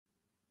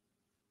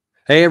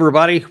Hey,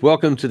 everybody.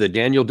 Welcome to the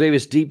Daniel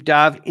Davis Deep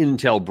Dive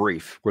Intel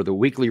Brief, where the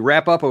weekly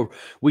wrap up of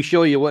we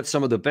show you what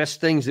some of the best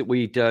things that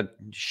we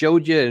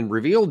showed you and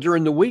revealed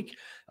during the week,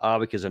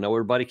 because I know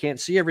everybody can't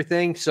see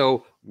everything.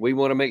 So we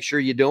want to make sure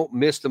you don't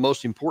miss the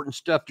most important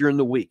stuff during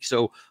the week.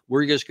 So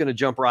we're just going to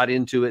jump right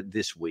into it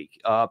this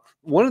week.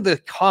 One of the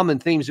common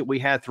themes that we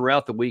had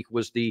throughout the week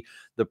was the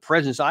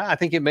presence. I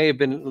think it may have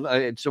been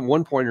at some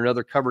one point or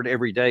another covered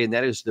every day, and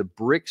that is the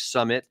BRICS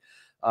summit,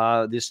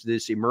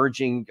 this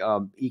emerging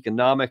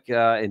economic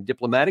and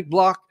diplomatic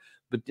bloc,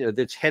 but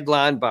that's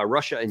headlined by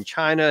Russia and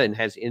China and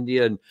has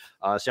India and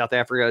South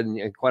Africa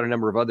and quite a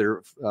number of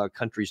other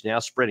countries now,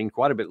 spreading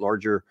quite a bit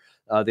larger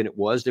than it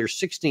was. Their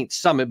 16th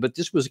summit, but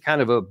this was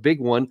kind of a big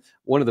one.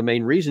 One of the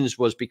main reasons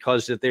was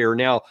because that they are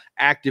now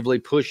actively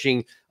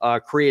pushing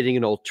creating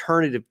an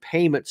alternative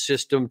payment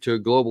system to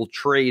global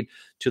trade,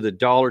 to the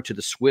dollar, to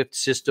the SWIFT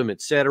system,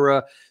 et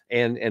cetera.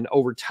 And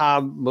over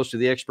time, most of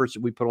the experts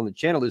that we put on the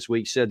channel this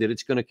week said that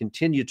it's going to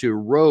continue to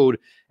erode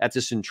at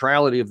the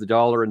centrality of the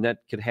dollar, and that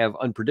could have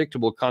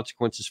unpredictable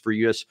consequences for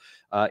U.S.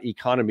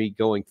 Economy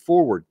going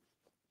forward.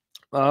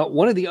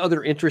 One of the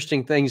other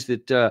interesting things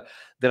that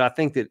I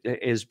think that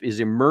is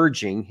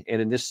emerging,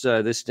 and in this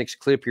next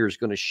clip here is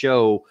going to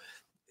show,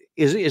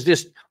 is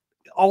this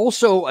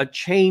also a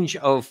change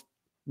of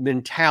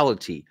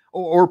mentality,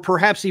 or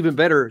perhaps even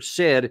better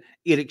said,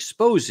 it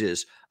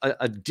exposes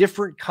a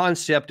different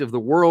concept of the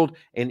world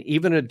and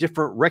even a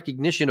different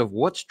recognition of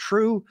what's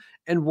true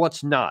and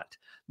what's not.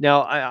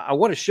 Now, I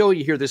want to show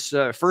you here this,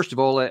 first of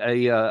all,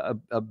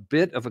 a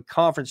bit of a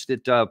conference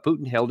that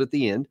Putin held at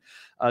the end,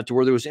 to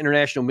where there was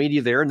international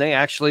media there, and they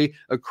actually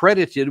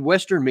accredited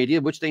Western media,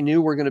 which they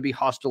knew were going to be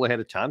hostile ahead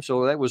of time.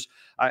 So that was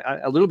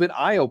a little bit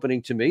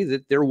eye-opening to me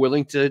that they're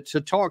willing to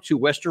talk to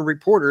Western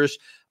reporters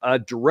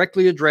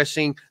directly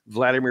addressing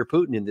Vladimir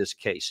Putin in this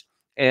case.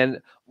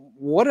 And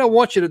what I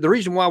want you to, the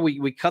reason why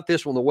we cut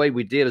this one the way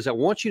we did is I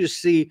want you to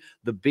see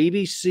the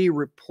BBC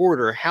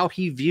reporter, how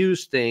he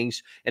views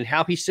things and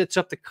how he sets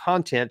up the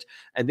content.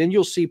 And then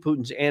you'll see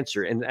Putin's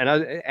answer. And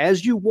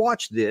as you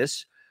watch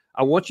this,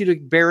 I want you to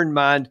bear in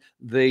mind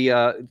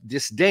the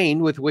disdain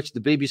with which the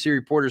BBC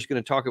reporter is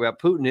going to talk about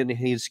Putin, and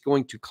he's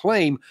going to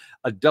claim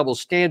a double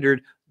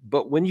standard.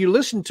 But when you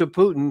listen to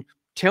Putin,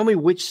 tell me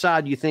which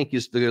side you think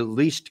is the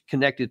least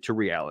connected to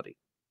reality.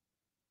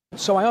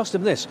 So I asked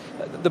him this.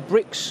 The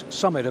BRICS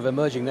summit of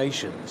emerging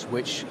nations,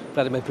 which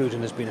Vladimir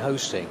Putin has been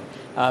hosting,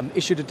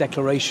 issued a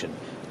declaration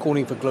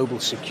calling for global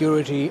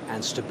security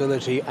and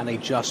stability and a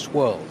just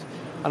world.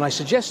 And I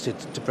suggested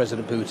to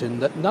President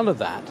Putin that none of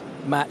that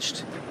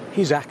matched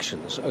his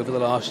actions over the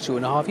last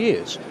 2.5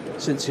 years,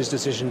 since his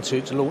decision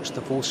to launch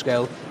the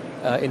full-scale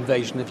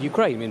invasion of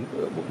Ukraine. I mean,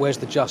 where's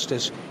the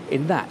justice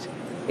in that?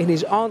 In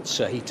his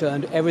answer, he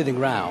turned everything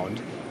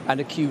round and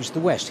accused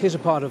the West. Here's a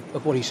part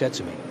of what he said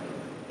to me.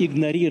 We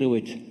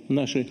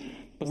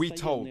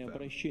told them,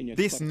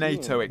 this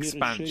NATO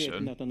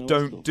expansion,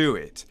 don't do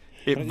it.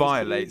 It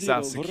violates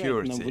our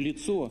security.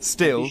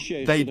 Still,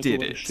 they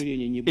did it.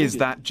 Is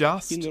that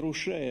just?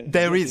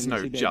 There is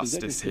no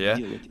justice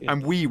here,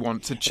 and we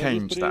want to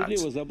change that,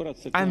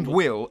 and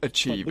will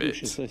achieve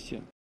it.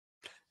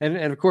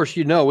 And of course,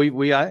 you know,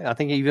 I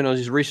think even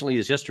as recently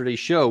as yesterday's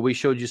show, we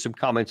showed you some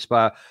comments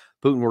by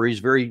Putin where he's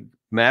very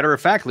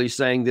matter-of-factly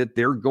saying that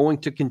they're going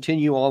to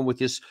continue on with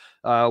this,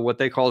 what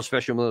they call a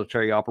special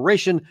military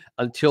operation,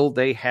 until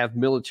they have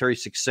military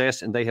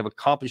success and they have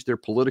accomplished their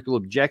political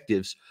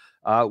objectives,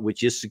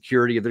 which is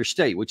security of their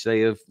state, which they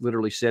have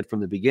literally said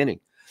from the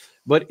beginning.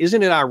 But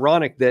isn't it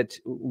ironic that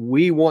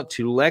we want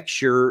to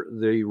lecture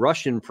the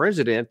Russian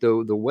president,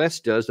 though the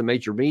West does, the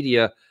major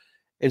media,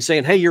 and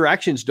saying, hey, your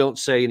actions don't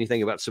say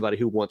anything about somebody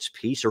who wants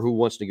peace or who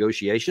wants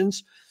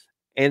negotiations?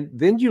 And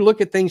then you look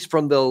at things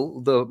from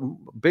the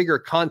bigger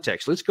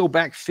context. Let's go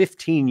back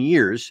 15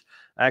 years,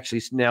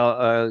 actually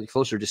now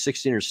closer to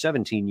 16 or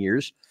 17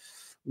 years,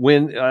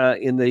 when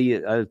in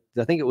the,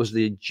 I think it was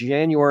the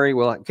January,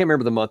 well, I can't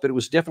remember the month, but it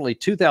was definitely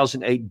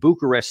 2008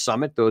 Bucharest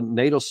summit, the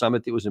NATO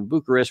summit that was in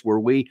Bucharest, where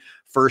we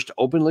first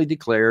openly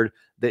declared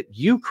that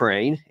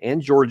Ukraine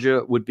and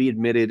Georgia would be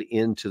admitted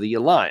into the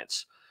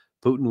alliance.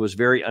 Putin was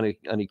very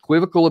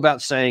unequivocal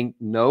about saying,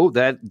 no,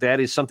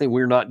 that is something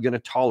we're not going to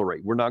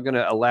tolerate. We're not going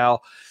to allow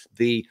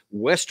the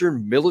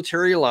Western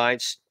military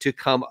alliance to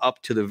come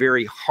up to the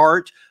very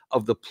heart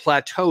of the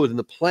plateau and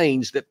the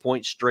plains that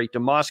point straight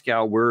to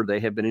Moscow, where they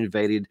have been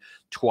invaded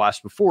twice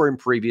before in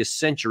previous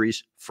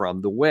centuries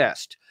from the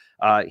West.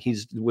 He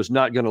was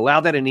not going to allow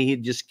that, and he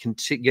just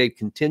gave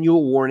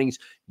continual warnings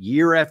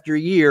year after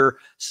year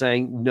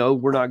saying, no,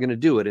 we're not going to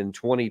do it. In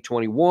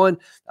 2021,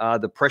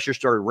 the pressure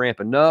started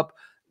ramping up.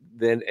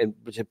 Then and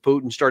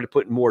Putin started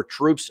putting more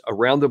troops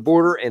around the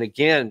border. And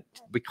again,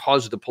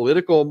 because the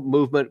political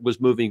movement was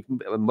moving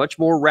much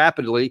more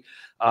rapidly,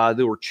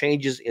 there were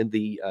changes in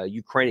the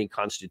Ukrainian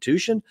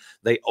constitution.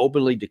 They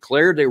openly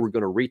declared they were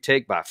going to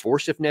retake by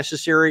force if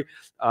necessary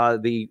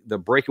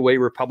the breakaway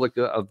republic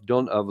of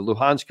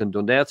Luhansk and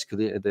Donetsk,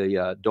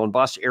 the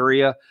Donbass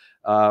area.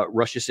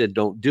 Russia said,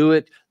 don't do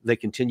it. They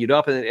continued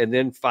up. And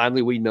then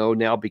finally, we know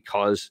now,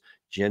 because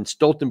Jens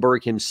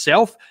Stoltenberg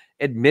himself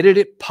admitted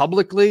it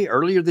publicly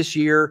earlier this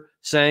year,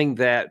 saying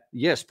that,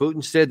 yes,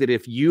 Putin said that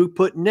if you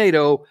put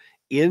NATO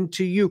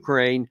into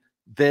Ukraine,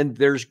 then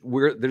there's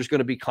going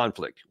to be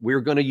conflict.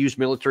 We're going to use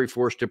military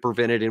force to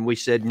prevent it. And we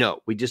said,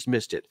 no, we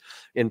dismissed it.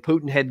 And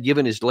Putin had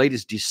given as late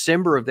as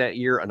December of that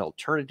year an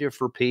alternative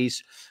for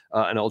peace,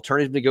 an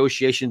alternative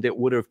negotiation that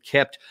would have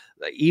kept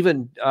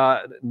even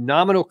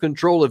nominal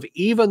control of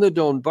even the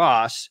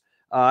Donbass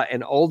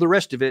and all the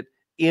rest of it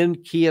in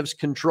Kiev's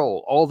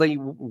control. All they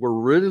were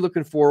really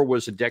looking for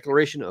was a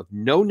declaration of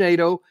no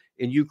NATO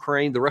in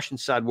Ukraine. The Russian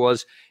side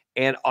was,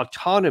 and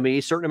autonomy,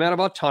 a certain amount of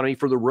autonomy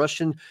for the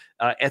Russian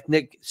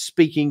ethnic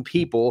speaking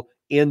people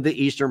in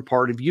the eastern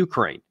part of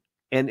Ukraine.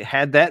 And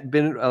had that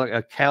been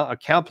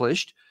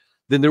accomplished,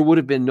 then there would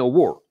have been no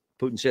war.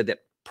 Putin said that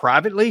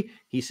privately.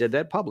 He said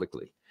that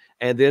publicly.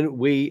 And then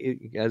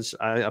we, as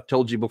I've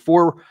told you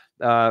before,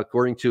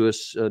 according to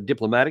a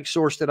diplomatic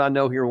source that I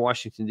know here in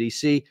Washington,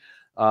 D.C.,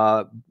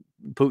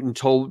 Putin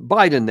told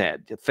Biden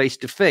that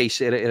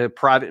face-to-face at a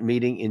private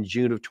meeting in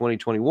June of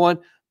 2021.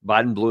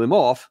 Biden blew him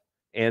off.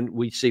 And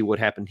we see what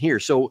happened here.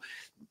 So,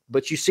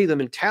 but you see the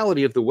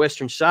mentality of the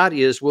Western side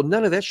is, well,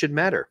 none of that should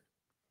matter,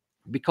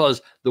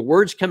 because the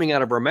words coming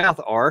out of our mouth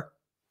are,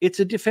 it's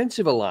a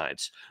defensive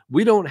alliance.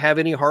 We don't have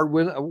any hard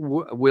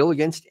will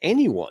against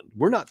anyone.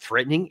 We're not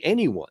threatening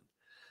anyone.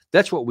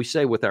 That's what we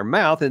say with our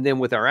mouth. And then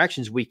with our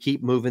actions, we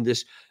keep moving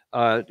this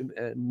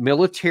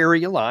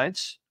military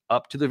alliance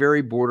up to the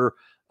very border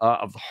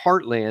of the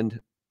heartland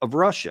of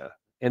Russia.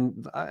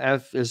 And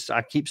as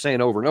I keep saying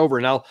over and over,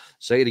 and I'll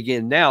say it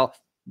again now,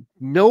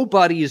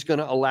 nobody is going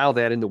to allow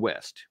that in the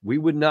West. We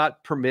would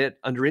not permit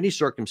under any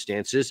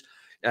circumstances,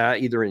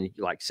 either in,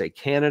 like, say,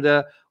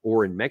 Canada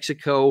or in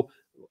Mexico,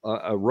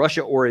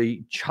 Russia or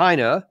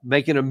China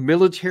making a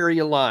military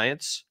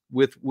alliance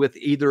with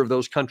either of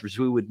those countries.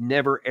 We would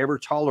never, ever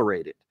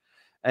tolerate it.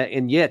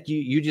 And yet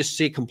you just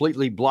see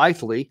completely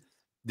blithely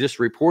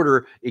this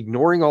reporter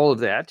ignoring all of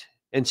that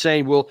and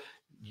saying, well,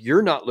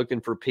 you're not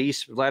looking for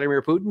peace,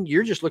 Vladimir Putin.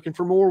 You're just looking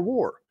for more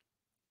war.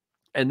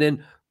 And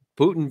then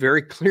Putin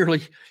very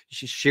clearly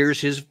shares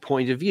his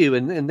point of view.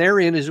 And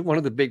therein is one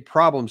of the big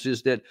problems,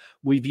 is that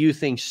we view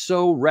things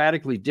so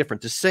radically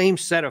different. The same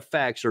set of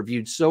facts are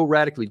viewed so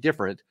radically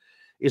different,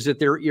 is that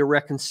they're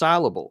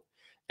irreconcilable.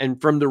 And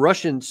from the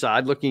Russian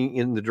side, looking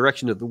in the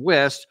direction of the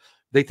West,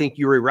 they think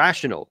you're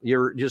irrational.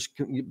 You're just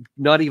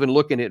not even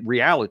looking at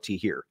reality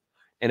here.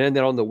 And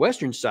then on the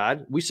Western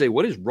side, we say,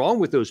 what is wrong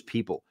with those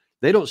people?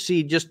 They don't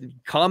see just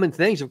common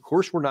things. Of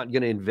course, we're not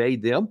going to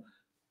invade them.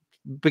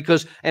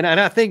 Because, and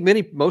I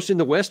think most in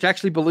the West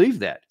actually believe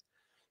that.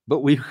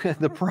 But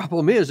the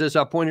problem is, as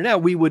I pointed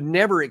out, we would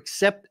never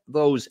accept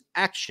those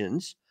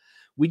actions.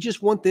 We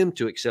just want them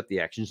to accept the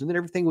actions, and then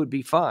everything would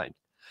be fine.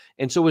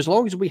 And so as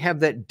long as we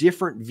have that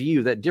different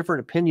view, that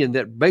different opinion,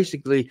 that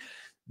basically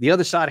the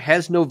other side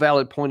has no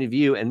valid point of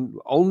view, and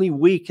only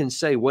we can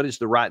say what is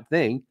the right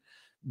thing,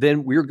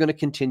 then we're going to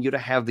continue to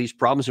have these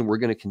problems, and we're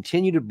going to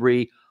continue to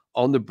be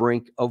on the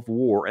brink of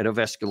war and of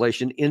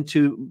escalation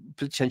into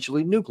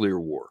potentially nuclear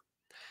war.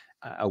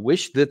 I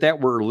wish that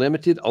were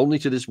limited only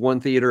to this one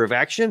theater of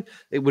action.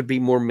 It would be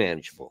more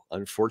manageable.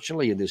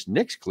 Unfortunately, in this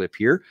next clip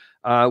here,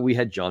 we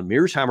had John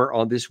Mearsheimer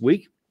on this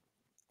week,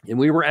 and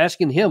we were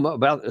asking him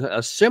about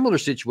a similar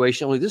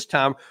situation, only this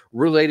time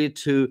related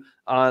to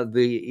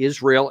the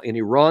Israel and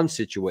Iran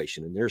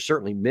situation. And there are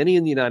certainly many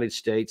in the United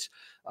States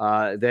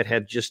that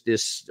have just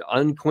this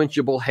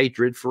unquenchable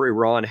hatred for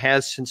Iran,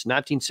 has since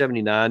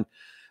 1979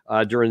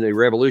 during the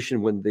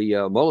revolution when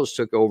the mullahs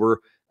took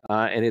over.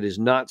 And it has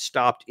not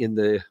stopped in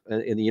the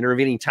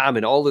intervening time.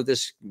 And all of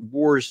this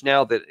wars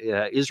now that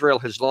Israel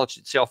has launched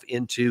itself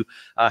into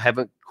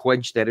haven't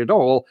quenched that at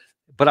all.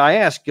 But I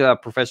asked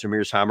Professor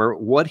Mearsheimer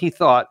what he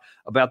thought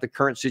about the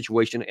current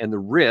situation and the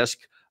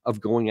risk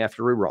of going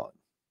after Iran.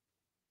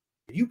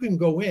 You can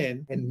go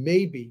in and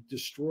maybe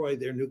destroy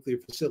their nuclear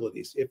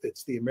facilities if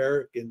it's the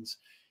Americans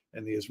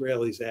and the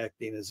Israelis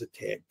acting as a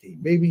tag team.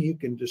 Maybe you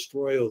can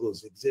destroy all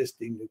those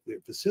existing nuclear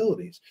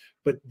facilities,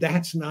 but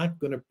that's not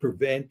going to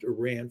prevent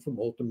Iran from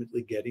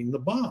ultimately getting the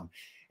bomb.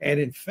 And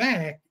in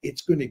fact,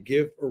 it's going to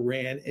give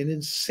Iran an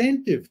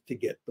incentive to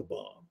get the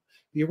bomb.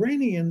 The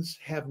Iranians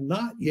have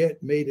not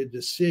yet made a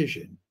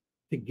decision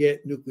to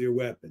get nuclear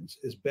weapons,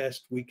 as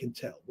best we can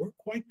tell. We're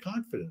quite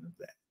confident of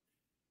that.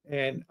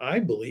 And I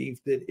believe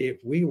that if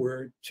we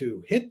were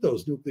to hit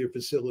those nuclear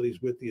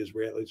facilities with the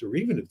Israelis, or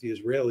even if the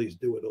Israelis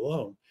do it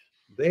alone,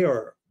 they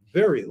are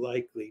very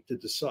likely to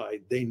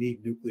decide they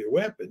need nuclear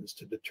weapons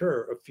to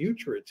deter a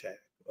future attack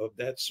of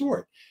that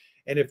sort.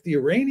 And if the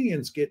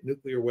Iranians get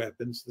nuclear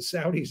weapons, the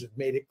Saudis have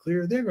made it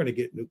clear they're going to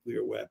get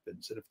nuclear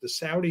weapons. And if the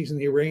Saudis and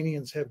the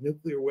Iranians have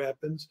nuclear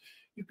weapons,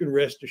 you can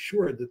rest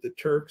assured that the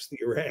Turks, the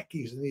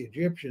Iraqis, and the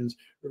Egyptians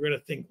are going to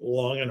think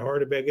long and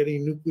hard about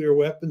getting nuclear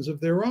weapons of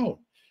their own.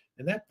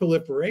 And that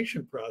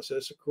proliferation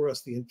process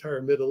across the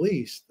entire Middle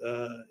East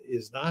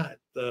is not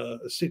a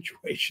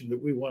situation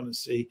that we want to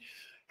see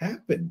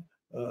happen.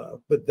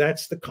 But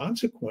that's the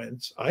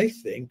consequence, I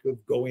think,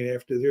 of going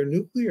after their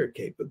nuclear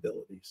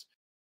capabilities.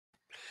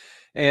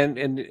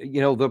 And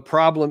you know, the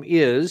problem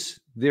is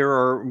there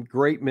are a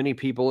great many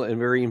people and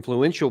very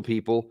influential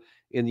people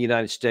in the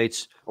United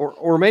States,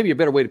 or maybe a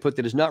better way to put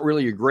that is not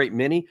really a great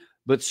many,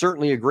 but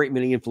certainly a great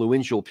many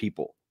influential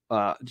people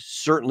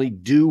certainly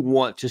do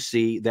want to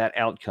see that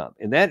outcome.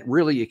 And that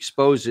really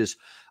exposes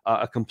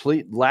a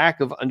complete lack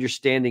of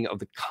understanding of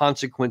the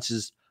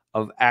consequences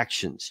of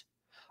actions.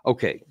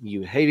 Okay,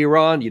 you hate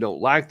Iran, you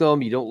don't like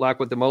them, you don't like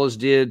what the mullahs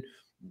did,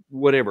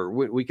 whatever.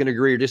 We can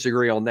agree or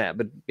disagree on that,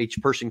 but each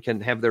person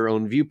can have their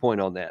own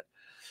viewpoint on that.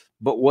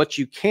 But what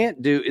you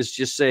can't do is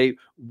just say,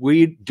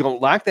 we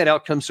don't like that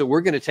outcome, so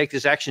we're going to take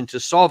this action to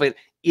solve it,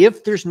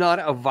 if there's not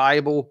a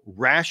viable,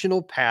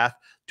 rational path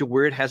to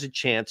where it has a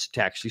chance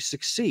to actually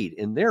succeed.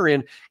 And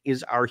therein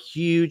is our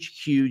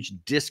huge, huge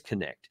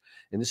disconnect.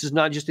 And this is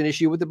not just an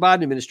issue with the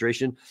Biden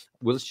administration.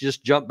 Well, let's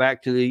just jump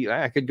back to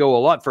I could go a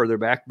lot further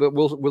back, but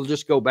we'll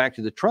just go back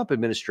to the Trump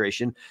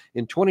administration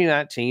in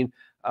 2019,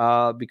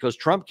 because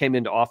Trump came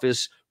into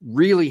office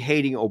really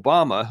hating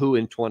Obama, who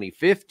in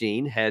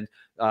 2015 had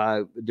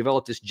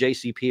developed this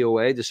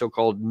JCPOA, the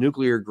so-called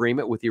nuclear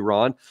agreement with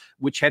Iran,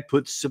 which had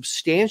put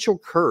substantial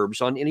curbs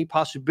on any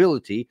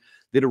possibility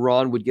that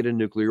Iran would get a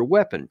nuclear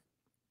weapon.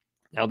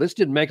 Now, this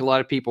didn't make a lot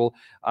of people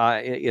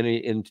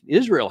in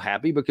Israel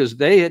happy, because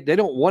they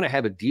don't want to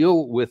have a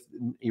deal with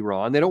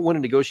Iran. They don't want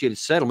to negotiate a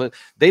settlement.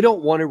 They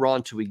don't want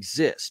Iran to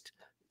exist.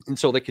 And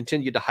so they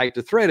continued to hype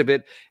the threat of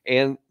it,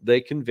 and they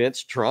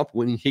convinced Trump,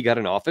 when he got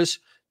in office,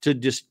 to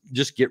just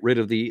get rid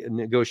of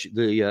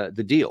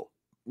the deal,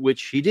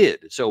 which he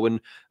did. So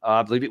when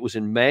I believe it was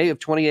in May of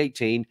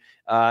 2018,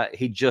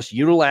 he just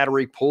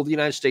unilaterally pulled the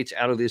United States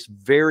out of this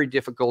very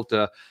difficult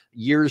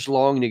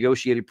years-long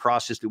negotiated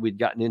process that we'd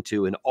gotten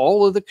into, and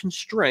all of the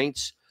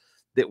constraints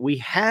that we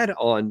had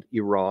on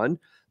Iran.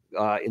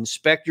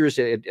 Inspectors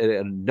at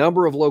a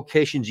number of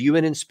locations,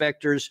 UN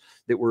inspectors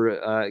that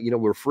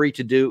were free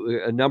to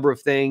do a number of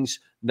things.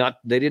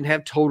 They didn't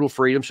have total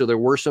freedom, so there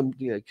were some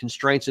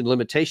constraints and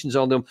limitations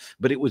on them,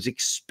 but it was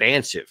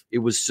expansive. It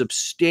was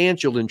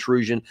substantial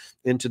intrusion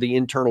into the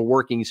internal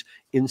workings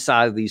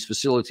inside of these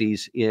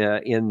facilities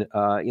in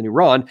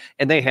Iran,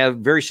 and they have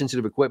very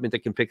sensitive equipment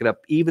that can pick it up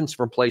even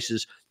from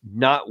places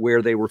not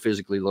where they were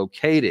physically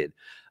located.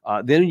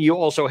 Then you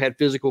also had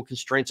physical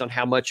constraints on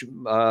how much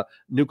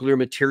nuclear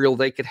material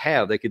they could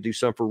have. They could do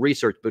some for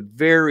research, but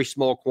very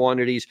small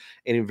quantities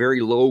and in very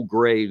low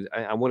grade.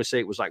 I want to say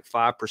it was like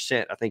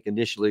 5%, I think,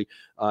 initially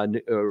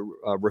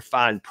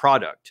refined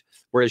product,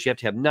 whereas you have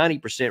to have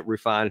 90%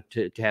 refined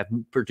to have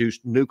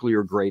produced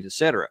nuclear grade, et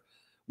cetera.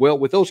 Well,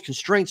 with those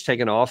constraints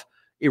taken off,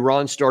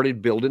 Iran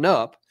started building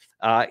up.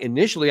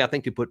 Initially, I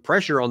think to put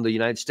pressure on the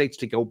United States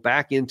to go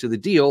back into the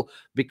deal,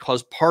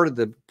 because part of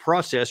the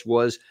process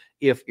was,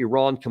 if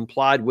Iran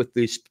complied with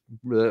the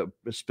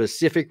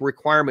specific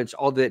requirements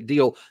of that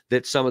deal,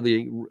 that some of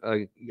the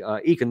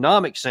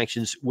economic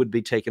sanctions would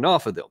be taken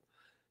off of them.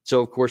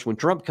 So, of course, when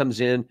Trump comes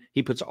in,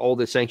 he puts all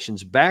the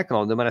sanctions back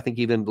on them, and I think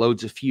even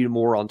loads a few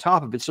more on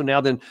top of it. So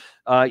now then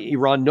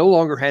Iran no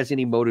longer has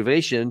any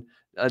motivation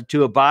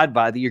to abide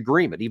by the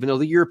agreement, even though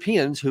the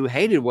Europeans, who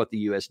hated what the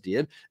U.S.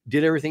 did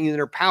everything in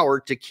their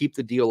power to keep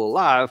the deal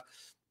alive.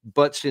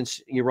 But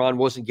since Iran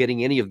wasn't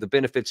getting any of the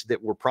benefits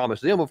that were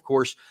promised them, of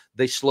course,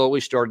 they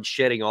slowly started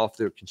shedding off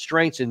their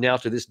constraints. And now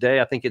to this day,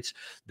 I think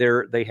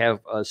they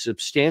have a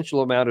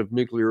substantial amount of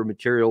nuclear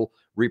material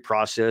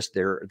reprocessed.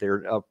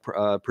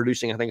 They're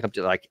producing, I think, up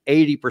to like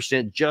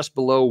 80%, just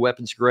below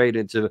weapons grade.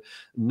 And to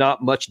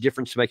not much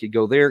difference to make it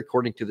go there,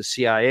 according to the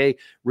CIA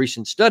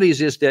recent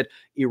studies, is that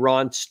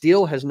Iran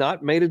still has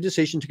not made a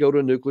decision to go to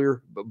a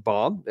nuclear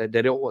bomb.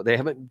 They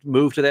haven't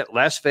moved to that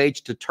last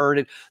phase to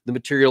turn the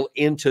material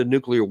into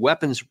nuclear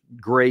weapons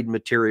grade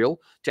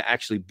material to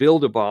actually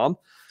build a bomb,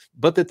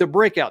 but that the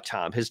breakout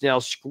time has now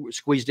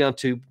squeezed down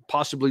to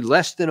possibly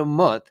less than a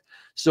month.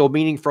 So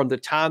meaning from the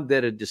time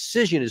that a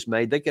decision is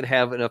made, they could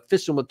have an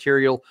official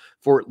material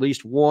for at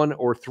least 1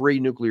 or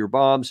 3 nuclear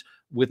bombs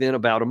within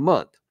about a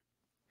month.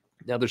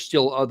 Now, there's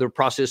still other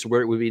processes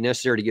where it would be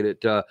necessary to get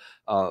it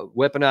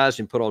weaponized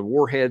and put on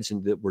warheads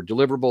and that were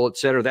deliverable, et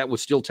cetera. That would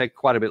still take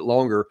quite a bit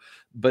longer.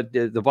 But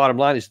the bottom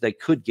line is they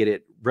could get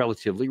it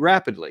relatively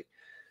rapidly.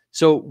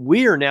 So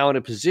we are now in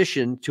a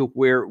position to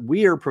where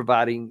we are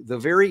providing the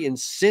very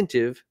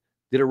incentive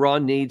that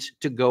Iran needs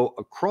to go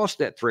across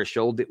that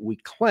threshold that we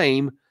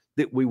claim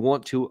that we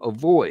want to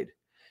avoid.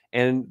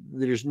 And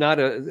there's not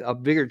a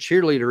bigger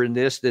cheerleader in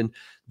this than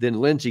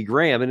Lindsey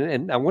Graham.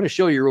 And I want to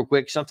show you real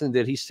quick something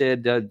that he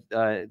said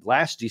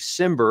last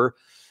December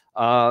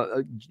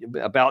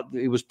about,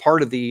 it was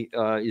part of the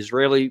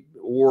Israeli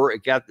war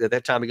at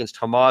that time against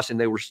Hamas, and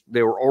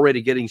they were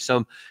already getting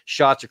some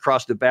shots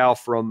across the bow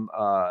from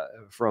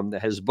the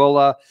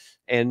Hezbollah,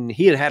 and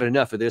he had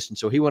enough of this, and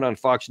so he went on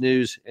Fox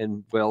News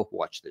and, well,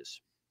 watch this.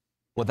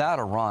 Without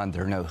Iran,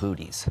 there are no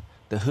Houthis.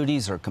 The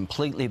Houthis are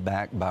completely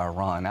backed by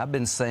Iran. I've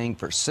been saying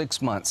for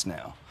 6 months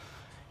now,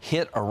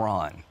 hit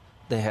Iran.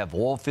 They have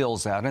oil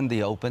fields out in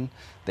the open.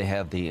 They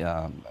have the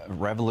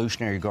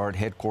Revolutionary Guard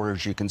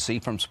headquarters you can see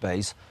from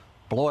space.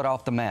 Blow it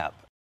off the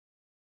map.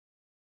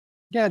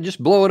 Yeah,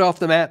 just blow it off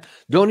the map.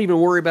 Don't even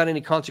worry about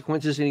any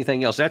consequences,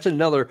 anything else. That's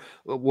another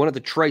one of the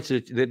traits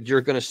that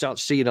you're going to start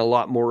seeing a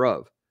lot more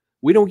of.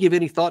 We don't give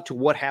any thought to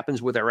what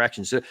happens with our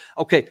actions. So,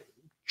 okay,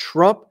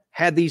 Trump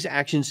had these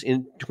actions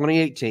in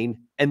 2018,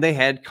 and they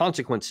had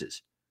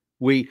consequences.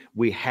 We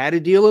had a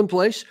deal in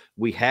place.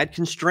 We had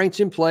constraints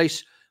in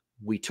place.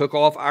 We took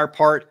off our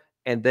part,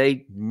 and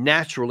they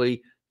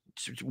naturally,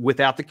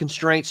 without the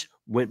constraints,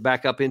 went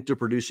back up into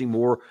producing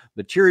more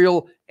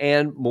material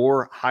and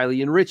more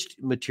highly enriched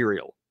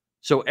material.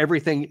 So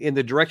everything in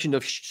the direction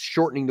of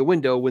shortening the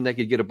window when they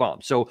could get a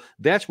bomb. So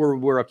that's where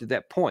we're up to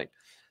that point.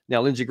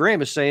 Now, Lindsey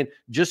Graham is saying,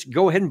 just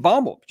go ahead and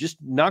bomb them. Just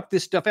knock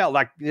this stuff out.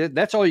 Like,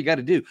 that's all you got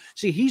to do.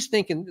 See, he's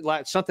thinking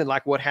like something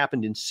like what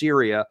happened in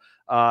Syria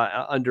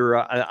under,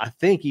 I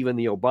think, even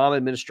the Obama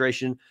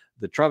administration,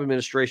 the Trump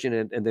administration,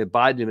 and the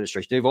Biden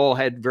administration. They've all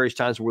had various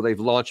times where they've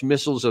launched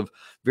missiles of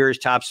various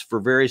types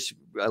for various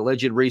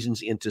alleged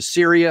reasons into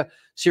Syria.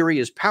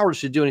 Syria is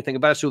powerless to do anything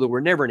about it, so there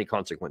were never any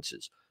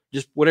consequences.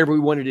 Just whatever we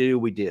wanted to do,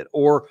 we did.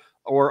 Or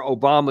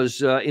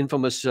Obama's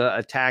infamous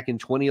attack in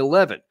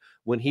 2011.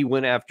 When he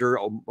went after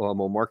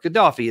Muammar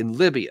Gaddafi in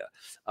Libya,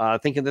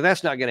 thinking that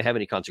that's not going to have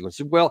any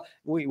consequences. Well,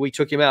 we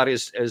took him out,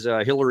 as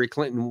Hillary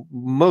Clinton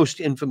most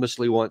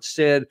infamously once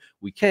said.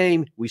 We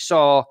came, we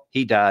saw,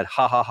 he died.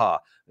 Ha, ha, ha.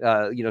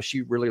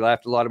 She really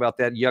laughed a lot about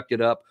that, yucked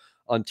it up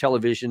on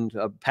television,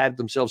 patted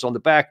themselves on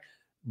the back.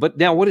 But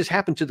now what has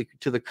happened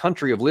to the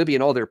country of Libya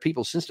and all their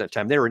people since that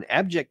time? They're in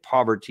abject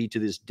poverty to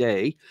this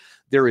day.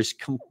 There is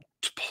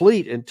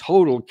complete and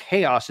total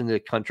chaos in the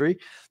country.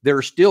 There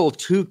are still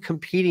two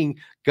competing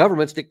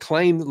governments that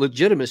claim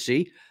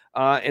legitimacy,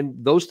 and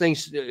those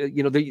things,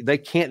 they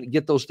can't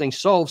get those things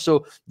solved.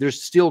 So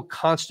there's still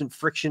constant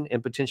friction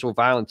and potential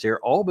violence there,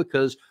 all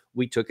because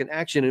we took an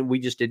action and we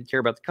just didn't care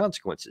about the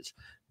consequences.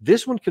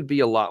 This one could be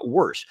a lot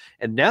worse.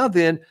 And now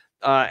then,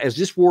 as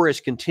this war has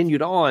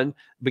continued on,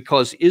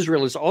 because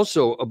Israel is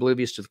also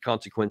oblivious to the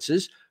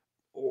consequences,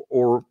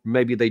 or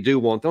maybe they do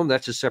want them,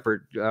 that's a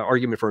separate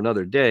argument for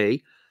another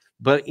day.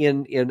 But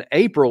in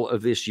April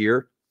of this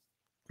year,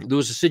 there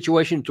was a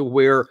situation to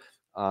where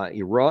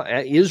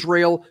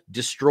Israel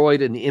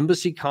destroyed an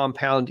embassy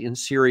compound in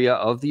Syria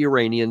of the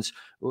Iranians,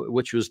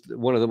 which was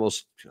one of the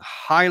most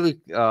highly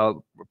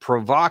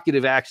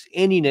provocative acts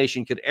any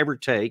nation could ever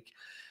take.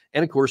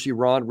 And of course,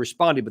 Iran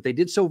responded, but they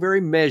did so very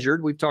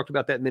measured. We've talked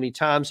about that many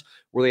times,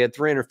 where they had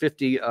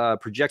 350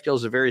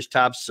 projectiles of various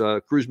types,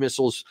 cruise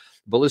missiles,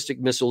 ballistic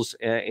missiles,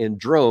 and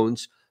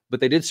drones. But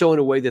they did so in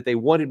a way that they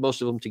wanted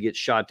most of them to get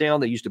shot down.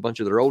 They used a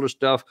bunch of their older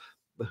stuff.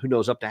 Who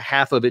knows, up to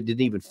half of it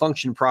didn't even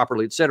function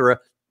properly, etc.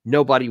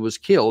 Nobody was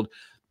killed.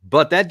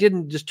 But that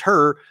didn't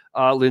deter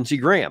Lindsey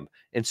Graham.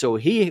 And so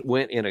he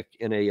went in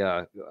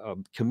a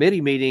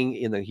committee meeting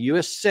in the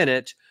U.S.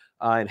 Senate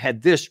and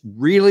had this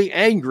really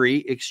angry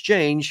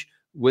exchange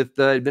with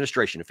the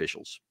administration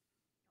officials.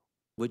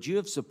 Would you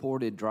have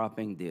supported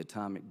dropping the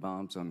atomic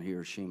bombs on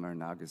Hiroshima and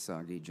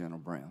Nagasaki, General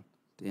Brown,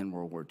 to end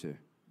World War II?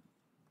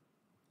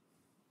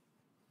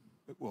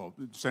 Well,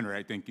 Senator,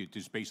 I think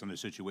it's based on the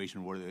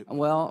situation where the...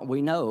 Well, we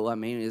know. I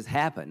mean, it's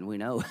happened. We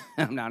know.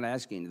 I'm not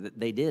asking.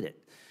 They did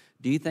it.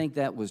 Do you think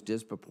that was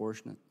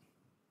disproportionate?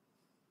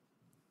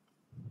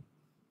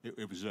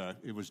 It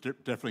was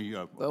definitely...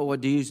 Well,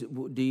 do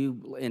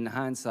you, in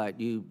hindsight,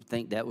 do you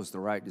think that was the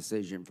right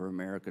decision for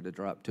America to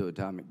drop 2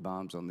 atomic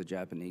bombs on the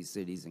Japanese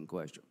cities in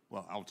question?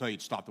 Well, I'll tell you,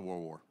 it stopped the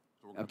World War.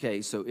 Okay,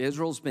 so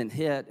Israel's been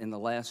hit in the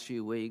last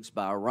few weeks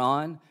by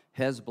Iran,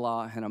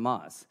 Hezbollah, and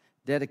Hamas,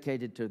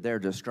 dedicated to their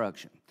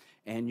destruction.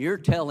 And you're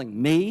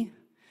telling me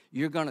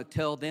you're going to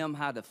tell them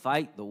how to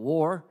fight the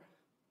war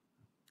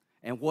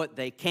and what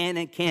they can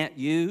and can't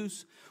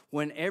use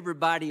when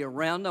everybody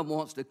around them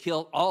wants to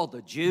kill all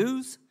the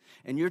Jews?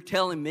 And you're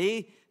telling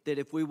me that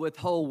if we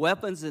withhold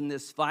weapons in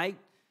this fight,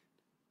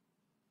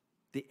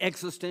 the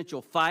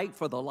existential fight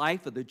for the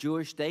life of the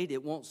Jewish state,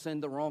 it won't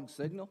send the wrong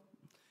signal?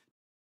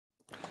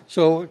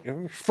 So,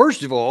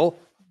 first of all,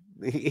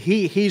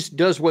 he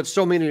does what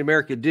so many in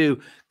America do,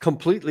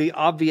 completely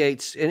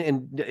obviates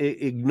and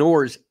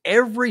ignores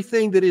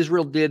everything that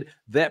Israel did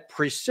that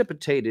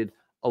precipitated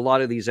a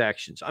lot of these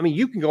actions. I mean,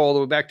 you can go all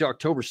the way back to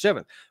October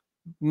 7th.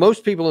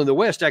 Most people in the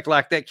West act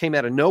like that came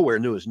out of nowhere,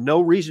 and there was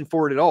no reason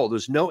for it at all.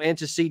 There's no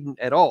antecedent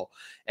at all.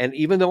 And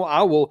even though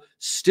I will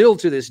still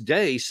to this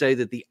day say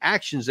that the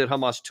actions that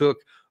Hamas took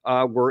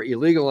were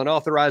illegal,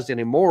 unauthorized, and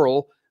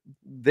immoral,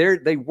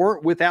 they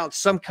weren't without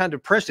some kind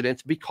of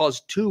precedence,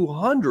 because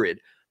 200,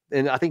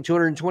 and I think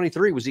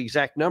 223 was the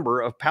exact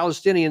number, of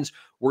Palestinians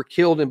were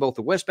killed in both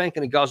the West Bank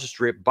and the Gaza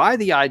Strip by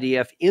the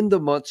IDF in the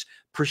months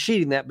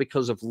preceding that,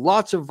 because of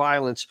lots of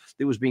violence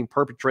that was being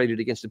perpetrated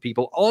against the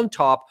people on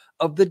top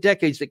of the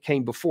decades that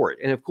came before it.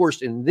 And of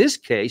course, in this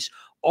case,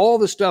 all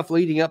the stuff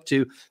leading up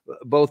to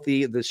both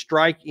the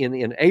strike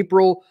in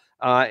April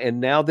and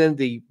now then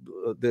the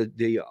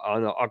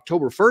on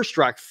October 1st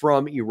strike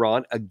from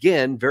Iran,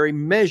 again, very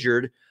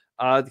measured,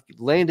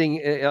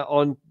 landing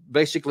on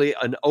basically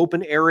an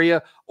open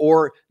area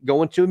or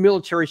going to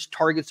military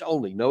targets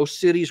only. No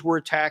cities were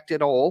attacked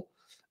at all,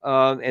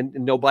 and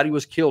nobody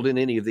was killed in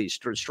any of these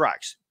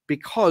strikes.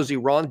 because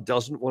Iran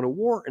doesn't want a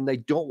war and they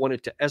don't want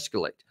it to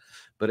escalate.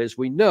 But as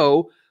we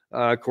know,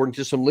 according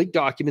to some leaked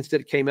documents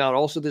that came out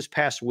also this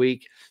past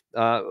week,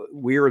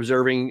 we are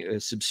observing a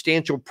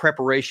substantial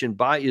preparation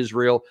by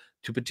Israel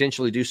to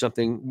potentially do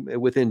something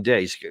within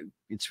days.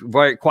 It's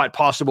quite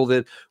possible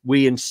that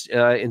we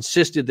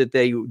insisted that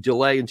they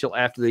delay until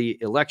after the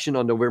election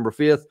on November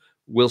 5th.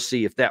 We'll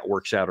see if that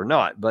works out or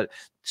not. But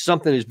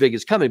something as big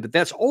is coming. But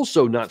that's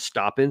also not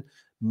stopping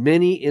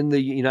many in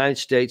the United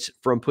States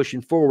from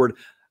pushing forward,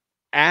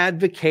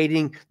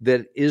 advocating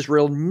that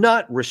Israel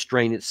not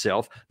restrain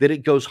itself, that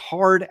it goes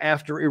hard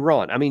after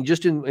Iran. I mean,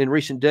 just in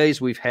recent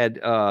days, we've had,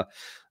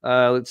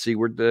 let's see,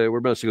 we're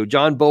about to go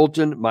John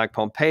Bolton, Mike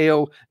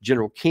Pompeo,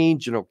 General Keane,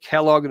 General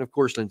Kellogg, and of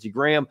course, Lindsey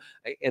Graham.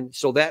 And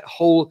so that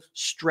whole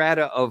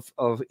strata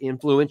of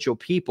influential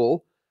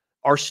people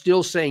are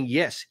still saying,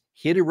 yes,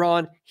 hit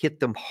Iran, hit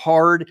them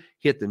hard,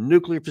 hit the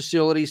nuclear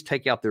facilities,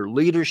 take out their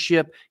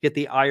leadership, hit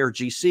the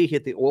IRGC,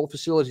 hit the oil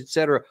facilities,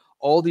 etc.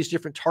 All these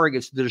different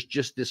targets. There's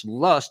just this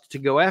lust to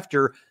go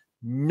after.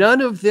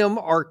 None of them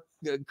are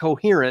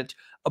coherent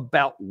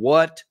about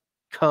what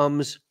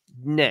comes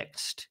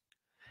next.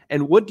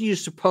 And what do you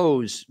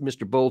suppose,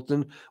 Mr.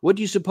 Bolton, what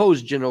do you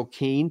suppose, General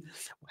Keane,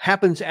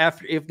 happens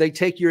after if they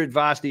take your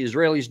advice, the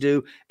Israelis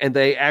do, and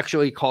they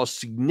actually cause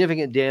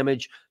significant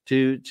damage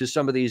to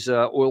some of these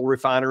oil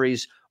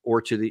refineries or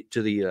to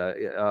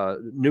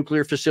the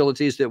nuclear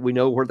facilities that we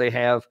know where they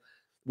have?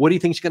 What do you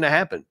think is going to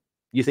happen?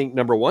 You think,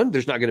 number one,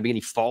 there's not going to be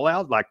any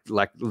fallout, like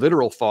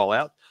literal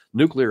fallout,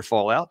 nuclear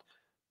fallout?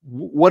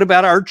 What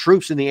about our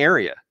troops in the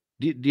area?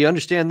 Do you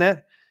understand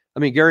that? I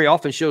mean, Gary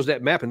often shows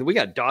that map, and we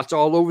got dots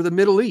all over the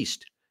Middle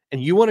East.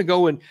 And you want to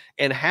go and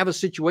have a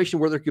situation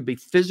where there could be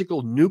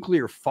physical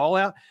nuclear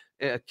fallout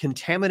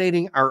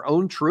contaminating our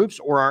own troops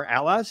or our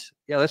allies?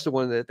 Yeah, that's the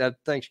one that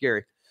thanks,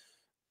 Gary.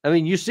 I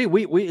mean, you see,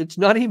 we it's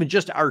not even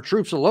just our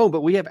troops alone,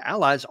 but we have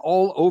allies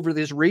all over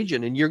this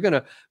region, and you're going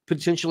to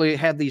potentially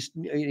have these,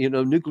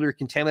 nuclear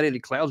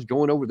contaminated clouds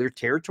going over their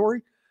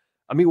territory.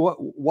 I mean,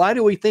 why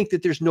do we think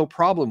that there's no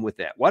problem with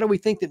that? Why do we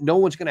think that no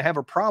one's going to have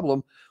a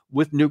problem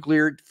with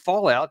nuclear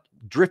fallout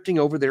drifting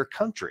over their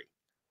country?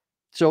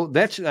 So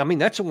that's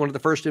one of the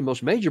first and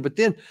most major. But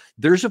then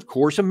there's, of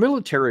course, a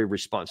military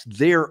response.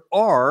 There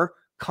are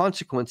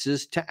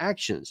consequences to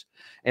actions.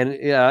 And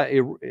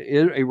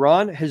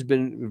Iran has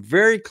been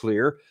very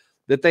clear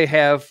that they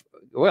have,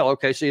 well,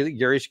 okay, see,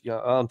 Gary's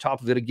on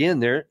top of it again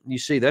there. You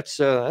see, that's,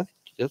 I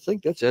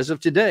think that's as of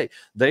today.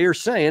 They are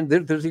saying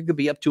that there could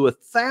be up to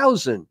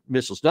 1,000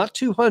 missiles, not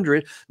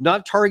 200,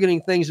 not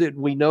targeting things that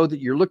we know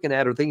that you're looking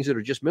at or things that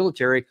are just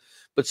military,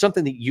 but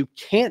something that you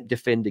can't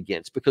defend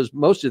against, because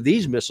most of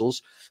these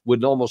missiles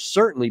would almost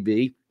certainly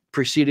be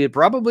preceded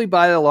probably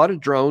by a lot of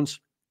drones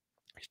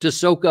to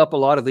soak up a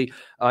lot of the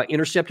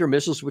interceptor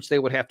missiles, which they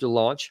would have to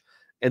launch.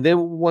 And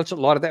then once a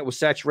lot of that was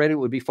saturated, it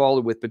would be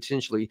followed with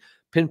potentially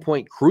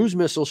pinpoint cruise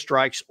missile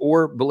strikes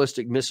or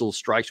ballistic missile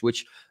strikes,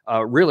 which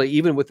really,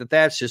 even with the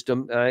THAAD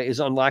system, is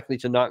unlikely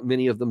to knock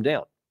many of them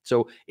down.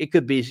 So it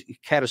could be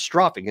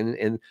catastrophic.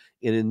 And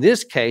in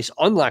this case,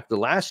 unlike the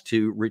last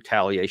two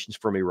retaliations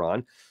from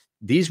Iran,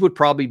 these would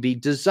probably be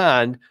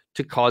designed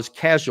to cause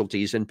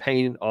casualties and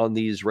pain on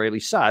the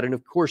Israeli side. And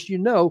of course,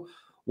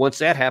 once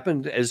that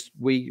happened, as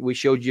we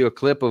showed you a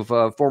clip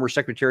of former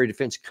Secretary of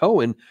Defense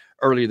Cohen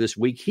earlier this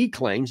week, he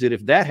claims that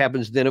if that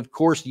happens, then of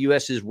course the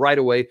U.S. is right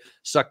away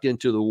sucked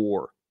into the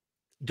war.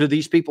 Do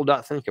these people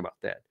not think about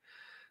that?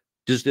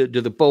 Do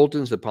the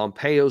Boltons, the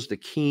Pompeos, the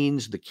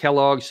Keanes, the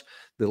Kellogg's,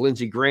 the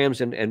Lindsey Grahams,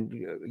 and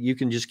you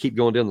can just keep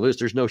going down the list.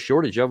 There's no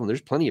shortage of them.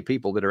 There's plenty of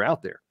people that are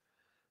out there.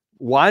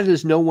 Why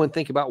does no one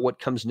think about what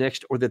comes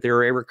next, or that there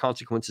are ever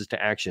consequences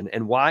to action?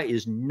 And why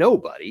is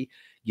nobody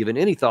given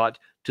any thought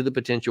to the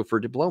potential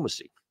for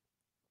diplomacy?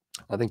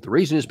 I think the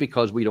reason is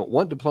because we don't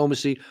want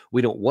diplomacy.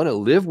 We don't want to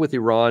live with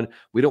Iran.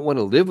 We don't want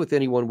to live with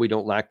anyone we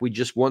don't like. We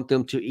just want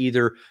them to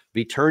either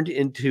be turned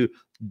into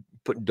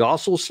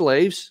docile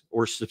slaves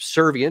or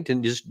subservient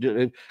and just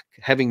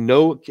having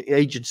no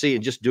agency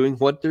and just doing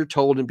what they're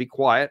told and be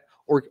quiet,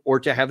 or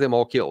to have them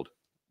all killed.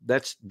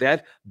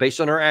 That,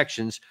 based on our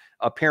actions,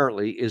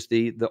 apparently is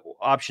the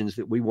options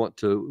that we want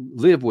to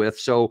live with.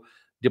 So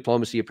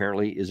diplomacy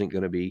apparently isn't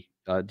going to be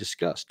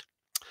discussed.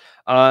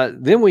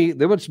 Then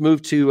let's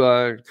move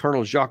to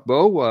Colonel Jacques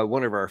Beau,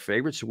 one of our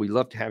favorites. So we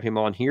love to have him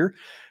on here.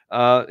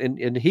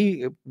 And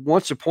he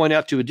wants to point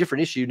out to a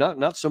different issue,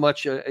 not so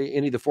much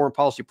any of the foreign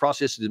policy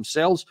processes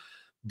themselves,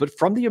 but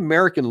from the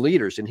American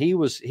leaders. And he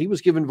was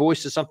given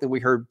voice to something we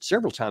heard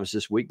several times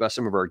this week by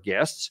some of our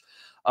guests,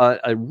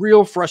 a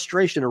real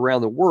frustration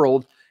around the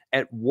world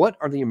at what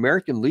are the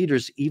American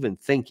leaders even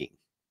thinking.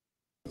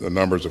 The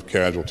numbers of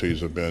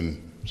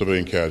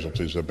civilian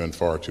casualties have been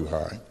far too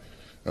high.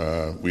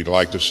 We'd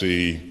like to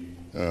see,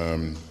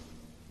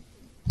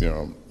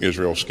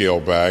 Israel scale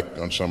back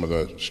on some of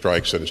the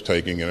strikes that it's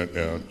taking,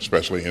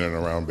 especially in and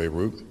around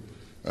Beirut.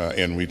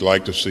 And we'd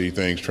like to see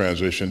things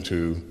transition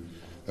to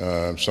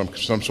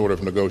some sort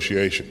of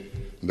negotiation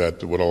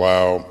that would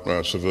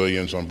allow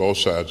civilians on both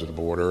sides of the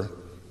border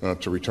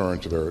to return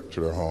to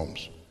their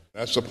homes.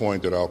 That's the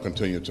point that I'll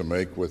continue to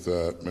make with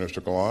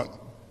Minister Gallant,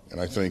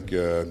 and I think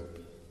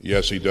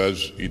yes, he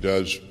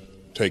does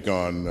take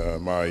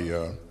on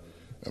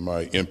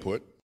my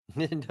input.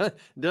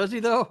 Does he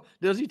though?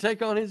 Does he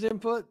take on his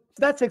input?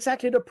 That's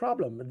exactly the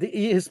problem.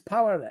 He is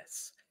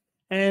powerless.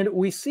 And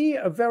we see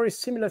a very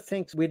similar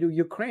thing with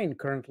Ukraine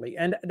currently.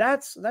 And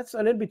that's a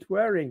little bit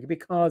worrying,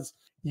 because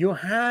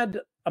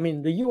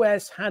the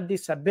US had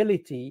this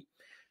ability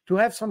to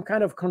have some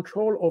kind of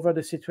control over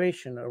the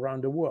situation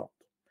around the world.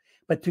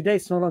 But today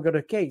it's no longer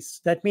the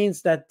case. That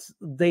means that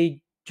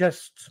they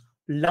just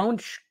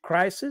launch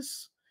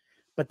crisis,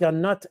 but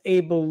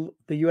the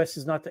US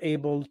is not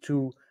able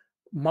to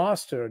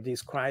master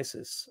these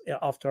crises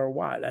after a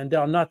while, and they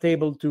are not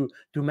able to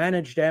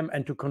manage them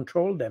and to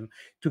control them,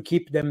 to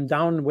keep them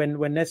down when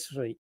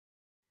necessary.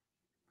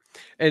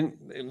 And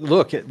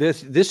look,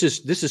 this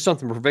is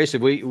something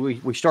pervasive.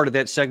 We started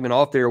that segment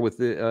off there with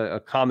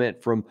a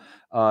comment from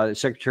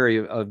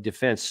Secretary of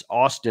Defense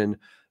Austin,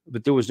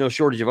 but there was no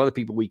shortage of other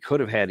people we could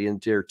have had in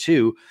there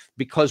too,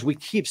 because we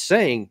keep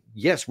saying,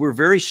 yes, we're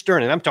very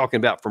stern, and I'm talking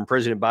about from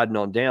President Biden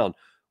on down.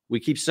 We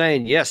keep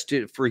saying yes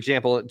to, for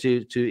example,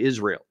 to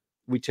Israel.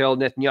 We tell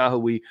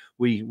Netanyahu,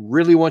 we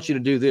really want you to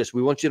do this.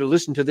 We want you to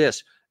listen to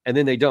this. And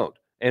then they don't.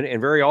 And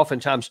very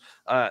oftentimes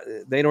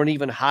they don't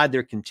even hide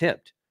their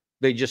contempt.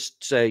 They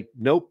just say,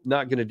 nope,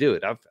 not going to do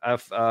it.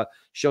 I've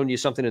shown you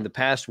something in the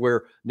past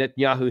where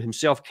Netanyahu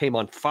himself came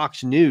on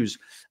Fox News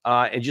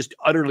and just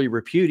utterly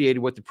repudiated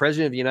what the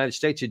president of the United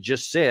States had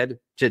just said,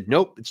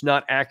 nope, it's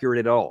not accurate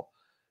at all.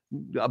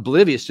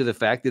 Oblivious to the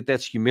fact that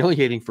that's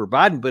humiliating for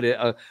Biden,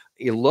 but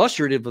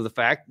illustrative of the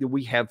fact that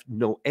we have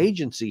no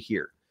agency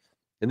here.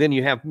 And then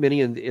you have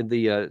many in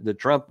the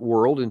Trump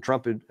world and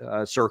Trump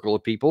circle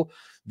of people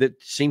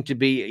that seem to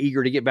be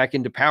eager to get back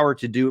into power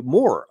to do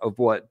more of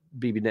what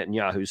Bibi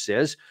Netanyahu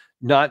says,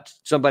 not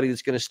somebody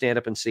that's going to stand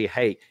up and say,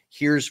 hey,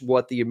 here's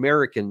what the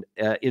American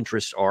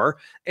interests are,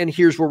 and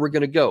here's where we're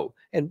going to go.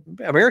 And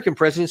American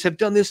presidents have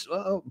done this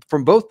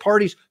from both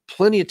parties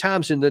plenty of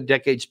times in the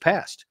decades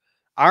past.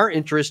 Our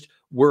interests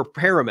were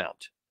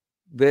paramount,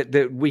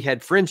 that we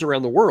had friends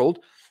around the world,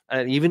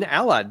 even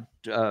allied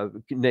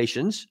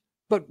nations,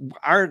 but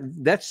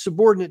that's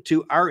subordinate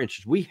to our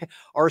interests. We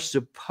are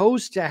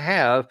supposed to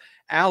have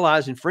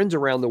allies and friends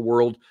around the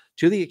world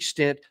to the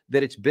extent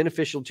that it's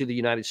beneficial to the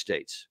United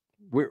States.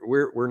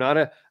 We're not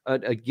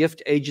a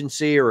gift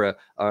agency or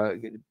a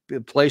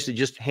place that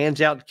just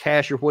hands out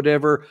cash or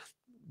whatever.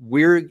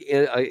 We're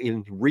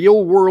in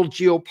real world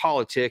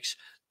geopolitics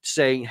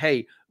saying,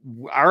 hey,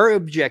 our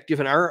objective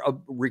and our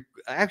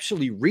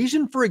actually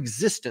reason for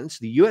existence,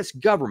 the U.S.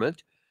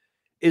 government,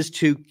 is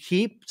to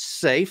keep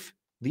safe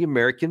the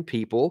American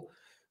people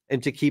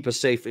and to keep a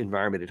safe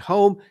environment at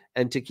home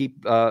and to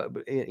keep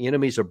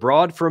enemies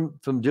abroad from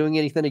doing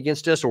anything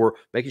against us, or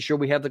making sure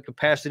we have the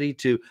capacity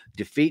to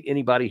defeat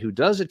anybody who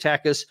does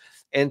attack us,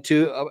 and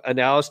to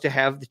allow us to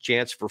have the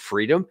chance for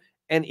freedom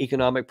and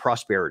economic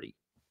prosperity.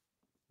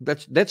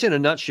 That's in a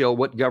nutshell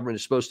what government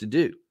is supposed to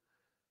do.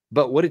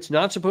 But what it's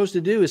not supposed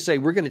to do is say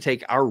we're going to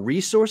take our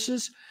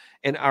resources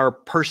and our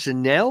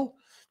personnel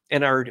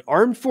and our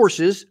armed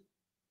forces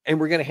and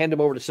we're going to hand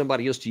them over to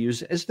somebody else to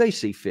use as they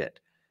see fit.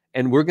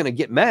 And we're going to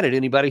get mad at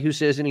anybody who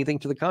says anything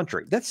to the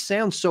contrary. That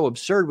sounds so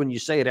absurd when you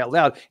say it out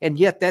loud. And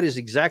yet that is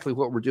exactly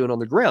what we're doing on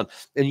the ground.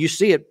 And you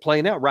see it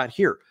playing out right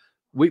here.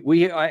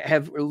 We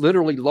have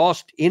literally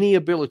lost any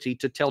ability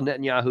to tell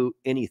Netanyahu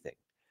anything.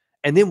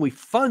 And then we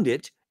fund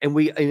it and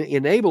we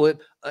enable it,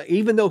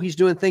 even though he's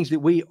doing things that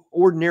we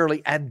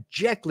ordinarily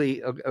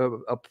abjectly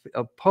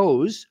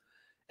oppose,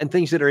 and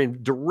things that are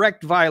in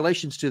direct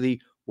violations to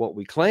what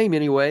we claim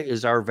anyway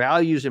is our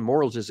values and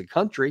morals as a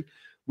country.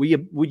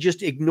 We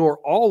just ignore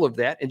all of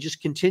that and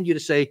just continue to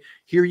say,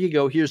 here you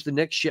go, here's the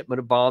next shipment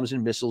of bombs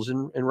and missiles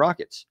and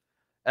rockets.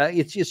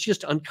 It's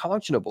just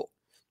unconscionable.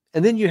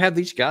 And then you have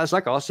these guys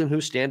like Austin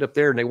who stand up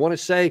there and they want to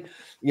say,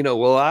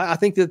 well, I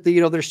think that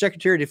their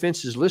Secretary of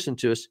Defense has listened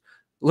to us.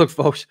 Look,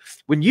 folks,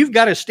 when you've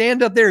got to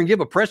stand up there and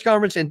give a press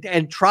conference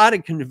and try to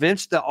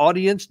convince the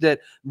audience that,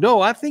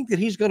 no, I think that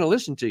he's going to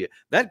listen to you,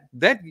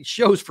 that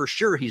shows for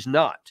sure he's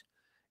not.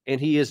 And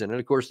he isn't. And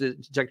of course, the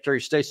Secretary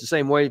of State's the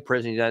same way. The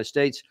President of the United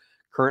States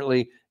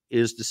currently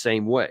is the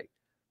same way.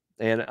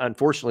 And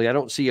unfortunately, I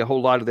don't see a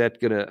whole lot of that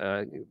going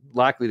to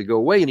likely to go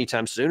away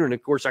anytime soon. And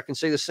of course, I can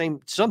say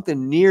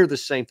something near the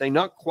same thing,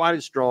 not quite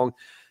as strong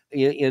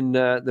in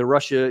the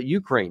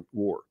Russia-Ukraine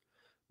war,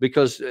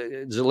 because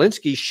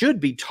Zelensky should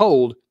be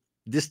told,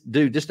 this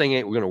thing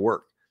ain't going to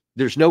work.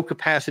 There's no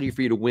capacity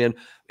for you to win.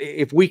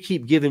 If we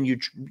keep giving you,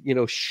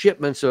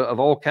 shipments of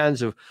all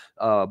kinds of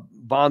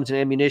bombs and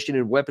ammunition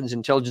and weapons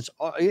intelligence,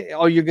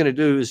 all you're going to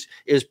do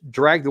is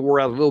drag the war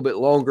out a little bit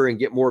longer and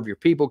get more of your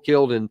people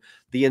killed. And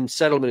the end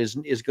settlement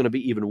is going to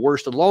be even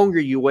worse. The longer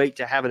you wait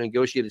to have a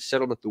negotiated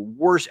settlement, the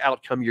worse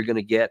outcome you're going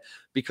to get,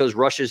 because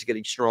Russia is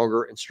getting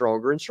stronger and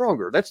stronger and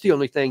stronger. That's the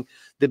only thing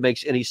that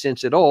makes any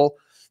sense at all.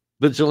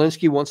 But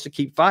Zelensky wants to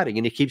keep fighting,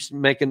 and he keeps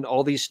making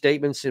all these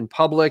statements in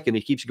public, and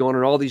he keeps going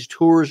on all these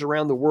tours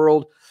around the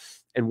world.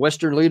 and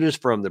Western leaders,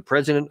 from the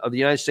President of the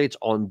United States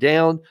on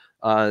down,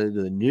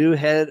 the new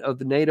head of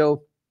the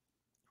NATO,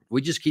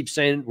 we just keep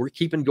saying we're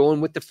keeping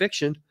going with the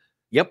fiction.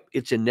 Yep,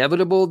 it's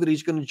inevitable that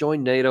he's going to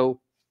join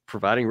NATO,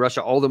 providing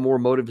Russia all the more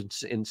motive and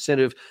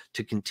incentive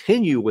to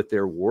continue with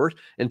their war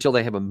until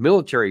they have a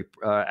military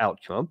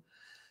outcome,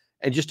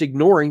 and just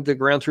ignoring the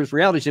ground truth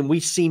realities. And we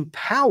seem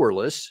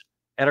powerless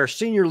at our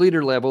senior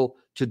leader level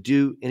to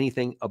do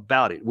anything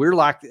about it. We're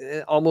like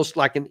almost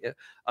like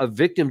a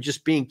victim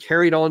just being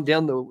carried on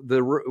down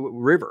the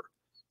river,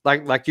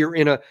 like you're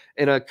in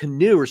a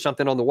canoe or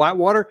something on the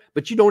whitewater,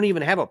 but you don't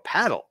even have a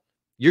paddle.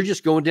 You're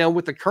just going down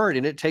with the current,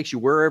 and it takes you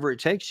wherever it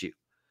takes you.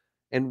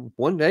 And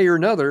one day or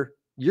another,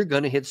 you're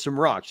going to hit some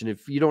rocks. And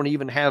if you don't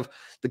even have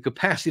the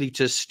capacity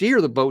to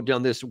steer the boat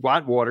down this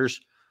white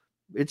waters,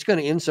 it's going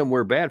to end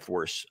somewhere bad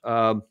for us.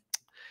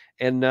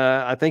 And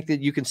I think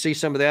that you can see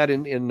some of that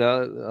in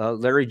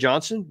Larry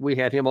Johnson. We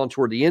had him on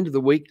toward the end of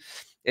the week,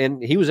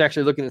 and he was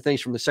actually looking at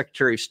things from the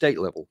Secretary of State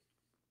level.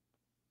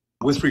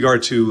 With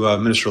regard to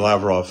Minister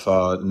Lavrov,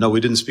 no, we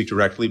didn't speak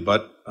directly,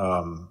 but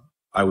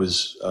I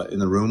was in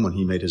the room when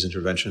he made his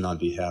intervention on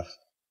behalf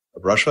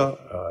of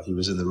Russia. He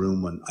was in the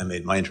room when I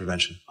made my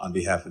intervention on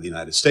behalf of the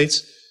United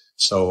States.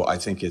 So I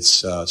think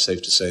it's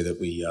safe to say that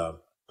we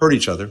heard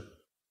each other.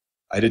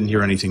 I didn't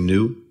hear anything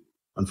new,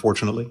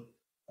 unfortunately,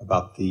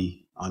 about the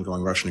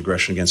ongoing Russian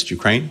aggression against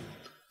Ukraine.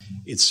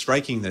 It's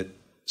striking that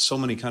so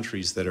many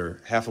countries that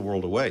are half a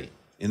world away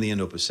in the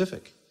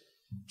Indo-Pacific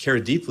care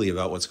deeply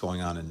about what's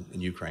going on in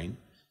Ukraine.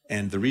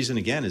 And the reason,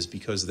 again, is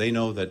because they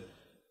know that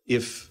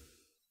if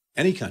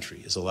any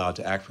country is allowed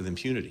to act with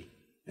impunity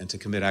and to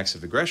commit acts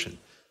of aggression,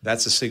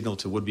 that's a signal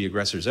to would-be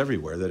aggressors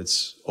everywhere that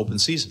it's open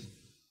season.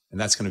 And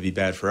that's going to be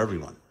bad for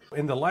everyone.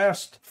 In the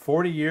last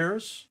 40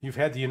 years, you've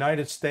had the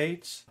United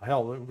States.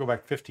 Hell, we'll go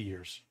back 50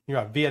 years. You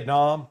got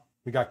Vietnam,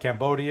 we got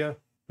Cambodia,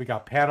 we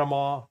got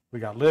Panama, we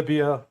got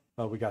Libya,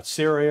 we got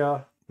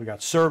Syria, we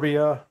got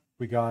Serbia,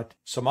 we got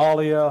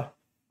Somalia,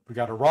 we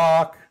got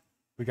Iraq,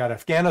 we got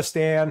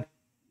Afghanistan,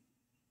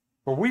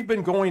 where we've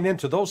been going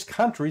into those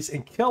countries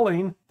and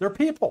killing their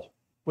people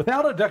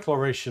without a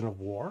declaration of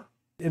war,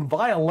 in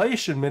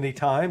violation many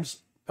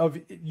times of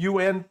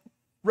UN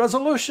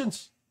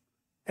resolutions.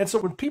 And so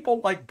when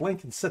people like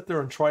Blinken sit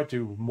there and try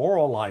to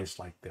moralize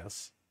like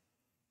this,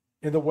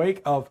 in the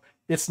wake of,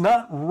 it's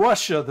not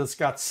Russia that's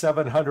got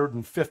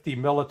 750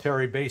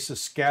 military bases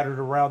scattered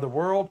around the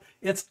world,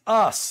 it's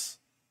us.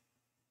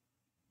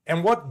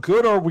 And what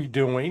good are we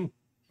doing?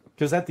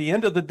 Because at the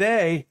end of the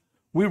day,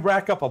 we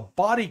rack up a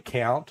body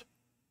count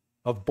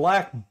of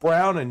black,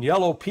 brown, and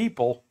yellow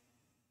people,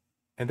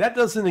 and that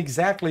doesn't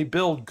exactly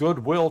build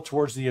goodwill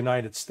towards the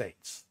United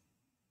States.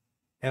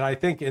 And I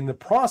think in the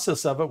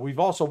process of it, we've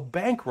also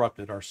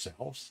bankrupted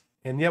ourselves,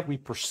 and yet we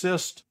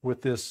persist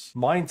with this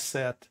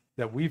mindset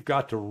that we've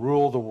got to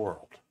rule the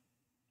world.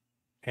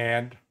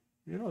 And,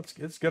 you know,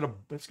 it's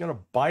gonna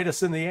bite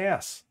us in the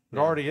ass. It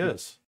already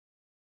is.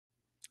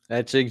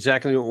 That's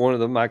exactly one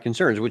of my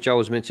concerns, which I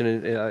was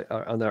mentioning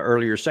on the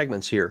earlier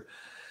segments here.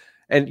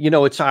 And, you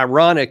know, it's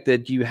ironic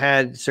that you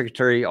had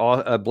Secretary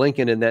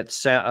Blinken in that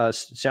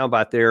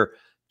soundbite there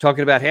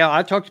talking about how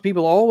I talk to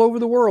people all over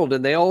the world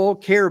and they all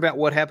care about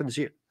what happens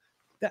here.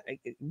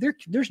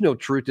 There's no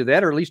truth to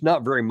that, or at least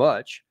not very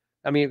much.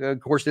 I mean, of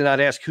course, then I'd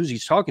ask who's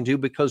he's talking to,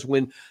 because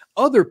when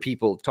other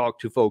people talk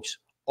to folks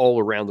all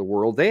around the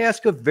world, they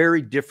ask a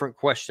very different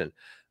question.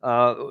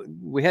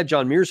 We had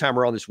John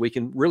Mearsheimer on this week,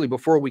 and really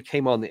before we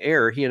came on the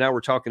air, he and I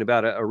were talking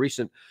about a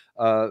recent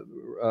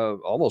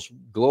almost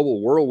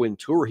global whirlwind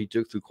tour he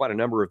took through quite a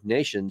number of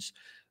nations.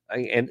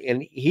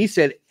 And he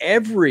said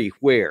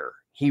everywhere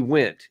he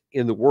went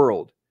in the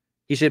world,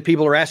 he said,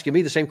 people are asking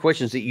me the same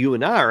questions that you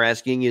and I are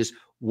asking, is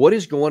what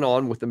is going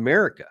on with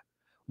America?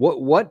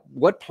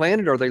 What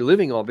planet are they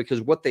living on?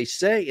 Because what they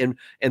say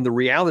and the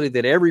reality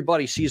that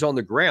everybody sees on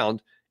the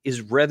ground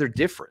is rather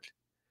different.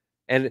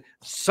 And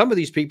some of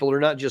these people are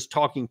not just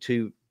talking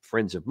to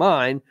friends of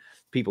mine,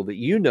 people that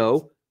you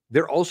know,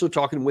 they're also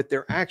talking with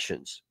their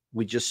actions.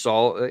 We just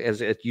saw,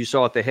 as you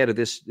saw at the head of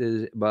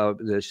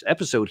this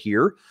episode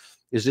here,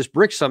 is this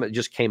BRICS summit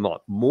just came on.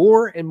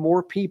 More and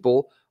more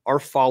people are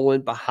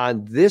following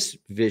behind this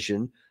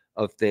vision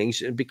of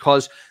things, and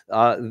because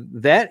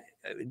that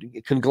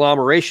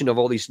conglomeration of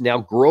all these now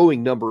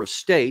growing number of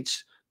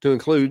states, to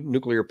include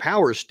nuclear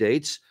power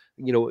states,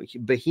 you know,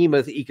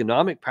 behemoth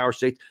economic power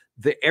states,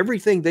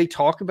 everything they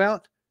talk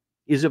about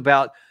is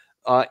about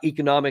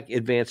economic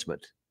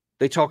advancement.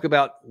 They talk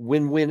about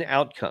win-win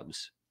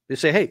outcomes. They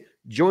say, hey,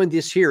 join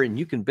this here and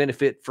you can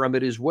benefit from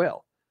it as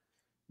well.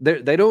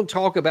 They don't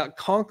talk about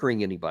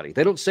conquering anybody.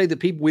 They don't say the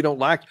people we don't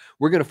like,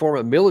 we're going to form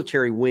a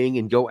military wing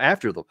and go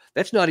after them.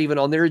 That's not even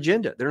on their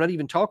agenda. They're not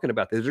even talking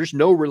about that. There's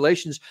no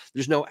relations.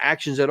 There's no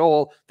actions at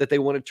all that they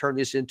want to turn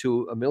this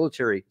into a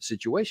military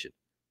situation.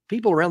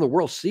 People around the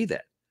world see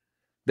that.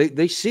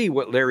 They see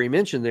what Larry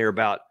mentioned there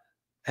about,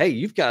 hey,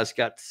 you've guys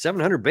got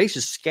 700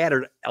 bases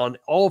scattered on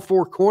all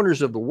four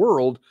corners of the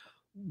world.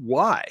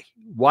 Why?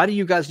 Why do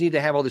you guys need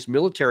to have all this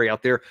military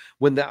out there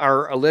when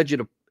our alleged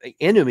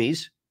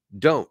enemies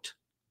don't?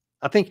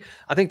 I think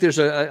there's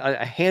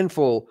a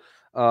handful,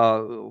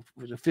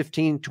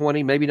 15,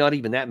 20, maybe not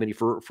even that many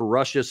for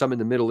Russia, some in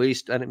the Middle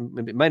East, and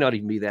it may not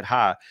even be that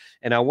high.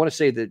 And I want to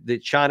say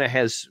that China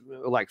has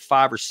like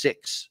five or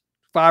six,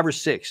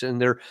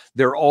 and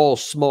they're all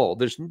small.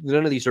 There's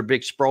none of these are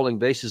big sprawling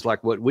bases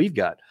like what we've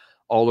got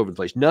all over the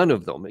place. None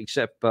of them,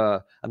 except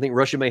I think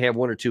Russia may have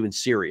one or two in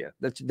Syria.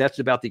 That's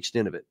about the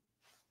extent of it.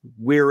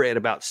 We're at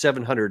about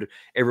 700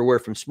 everywhere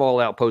from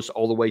small outposts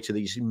all the way to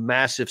these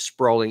massive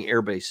sprawling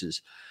air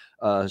bases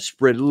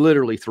spread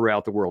literally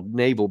throughout the world,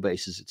 naval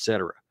bases,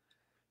 etc.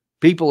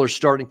 People are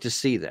starting to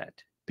see that.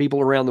 People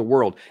around the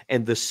world.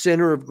 And the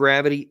center of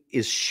gravity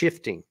is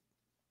shifting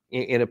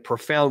in a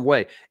profound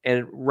way.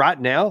 And right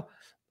now,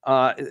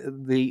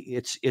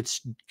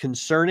 it's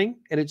concerning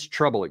and it's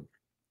troubling.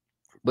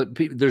 But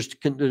there's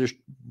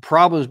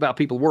problems about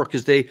people work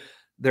because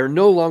they're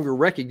no longer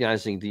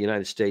recognizing the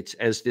United States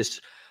as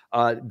this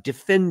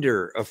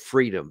defender of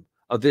freedom,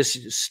 of this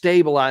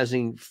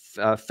stabilizing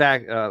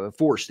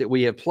force that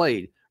we have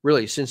played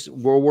really since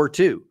World War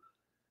II,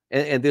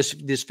 and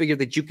this figure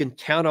that you can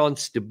count on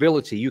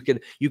stability. You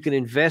can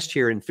invest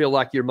here and feel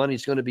like your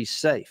money's going to be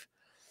safe.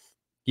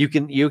 You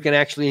can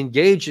actually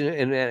engage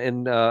in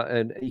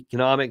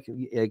economic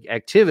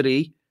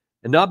activity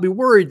and not be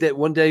worried that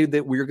one day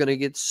that we're going to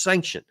get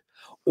sanctioned,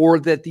 or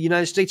that the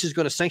United States is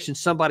going to sanction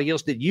somebody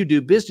else that you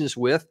do business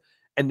with.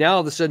 And now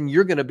all of a sudden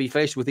you're going to be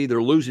faced with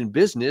either losing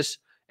business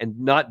and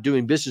not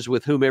doing business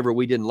with whomever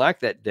we didn't like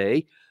that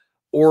day,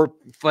 or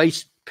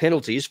face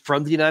penalties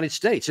from the United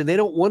States. And they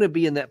don't want to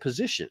be in that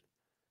position.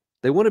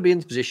 They want to be in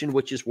the position,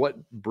 which is what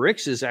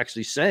BRICS is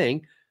actually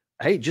saying.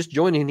 Hey, just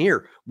join in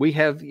here. We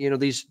have,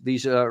 these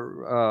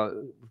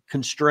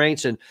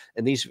constraints and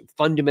these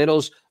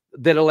fundamentals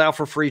that allow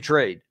for free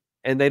trade.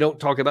 And they don't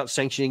talk about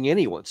sanctioning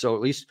anyone. So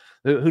at least,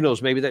 who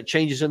knows, maybe that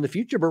changes in the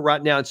future, but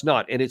right now it's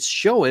not. And it's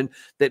showing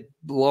that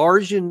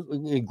large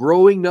and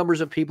growing numbers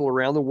of people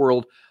around the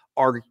world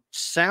are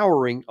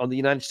souring on the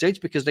United States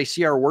because they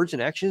see our words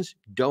and actions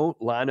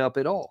don't line up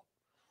at all.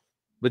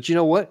 But you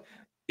know what?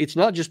 It's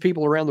not just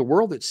people around the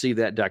world that see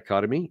that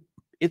dichotomy.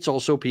 It's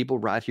also people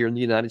right here in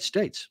the United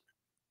States.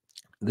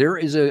 There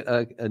is an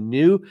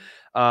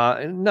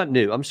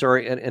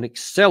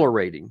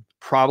accelerating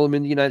problem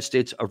in the United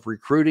States of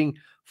recruiting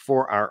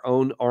for our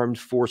own armed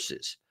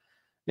forces.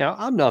 Now,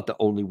 I'm not the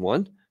only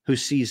one who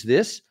sees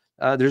this.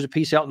 There's a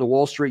piece out in the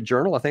Wall Street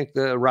Journal, I think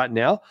right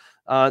now,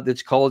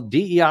 that's called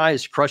 "DEI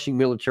is Crushing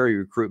Military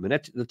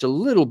Recruitment." That's a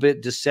little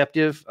bit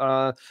deceptive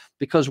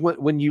because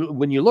when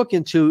you look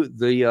into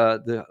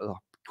the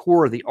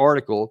core of the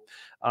article,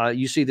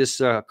 you see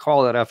this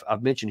call that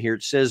I've mentioned here.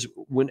 It says,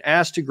 when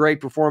asked to grade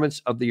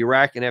performance of the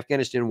Iraq and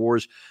Afghanistan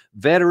wars,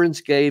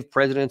 veterans gave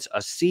presidents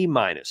a C-.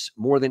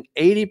 More than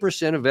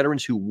 80% of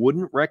veterans who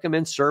wouldn't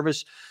recommend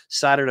service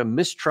cited a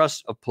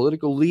mistrust of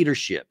political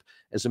leadership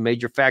as a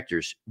major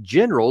factor.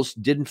 Generals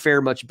didn't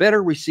fare much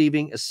better,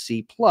 receiving a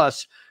C+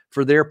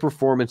 for their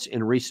performance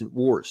in recent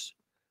wars.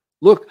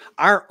 Look,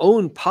 our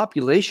own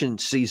population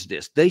sees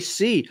this. They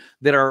see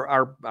that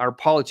our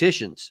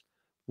politicians,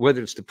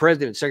 whether it's the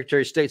president,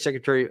 secretary of state,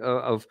 secretary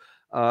of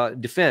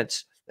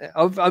defense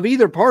of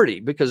either party,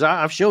 because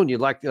I've shown you,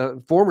 like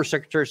former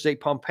Secretary of State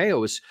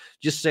Pompeo is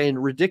just saying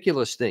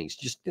ridiculous things,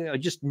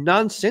 just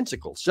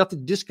nonsensical stuff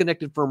that's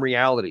disconnected from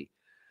reality.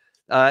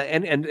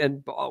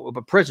 And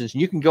presidents,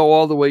 you can go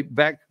all the way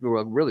back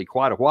really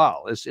quite a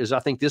while. As I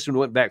think this one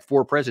went back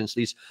 4 presidents.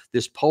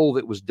 This poll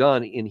that was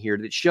done in here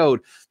that showed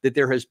that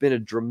there has been a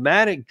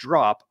dramatic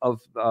drop of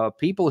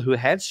people who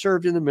had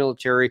served in the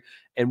military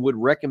and would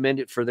recommend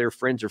it for their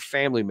friends or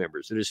family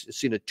members. It has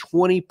seen a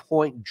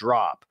 20-point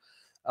drop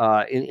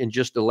in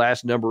just the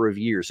last number of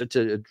years. It's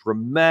a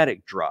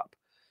dramatic drop,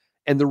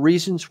 and the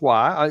reasons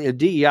why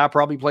DEI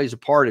probably plays a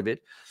part of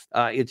it.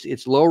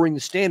 It's lowering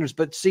the standards,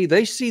 but see,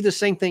 they see the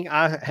same thing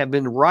I have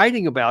been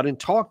writing about and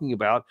talking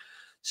about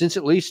since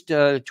at least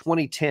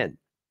 2010,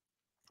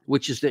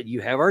 which is that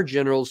you have our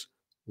generals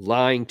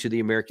lying to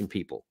the American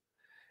people.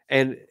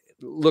 And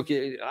look,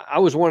 I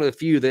was one of the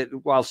few that,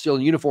 while still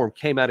in uniform,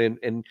 came out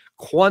and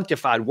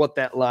quantified what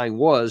that lying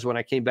was when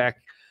I came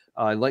back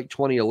in late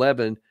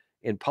 2011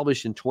 and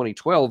published in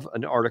 2012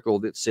 an article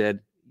that said,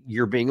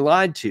 you're being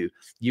lied to.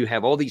 You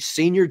have all these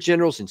senior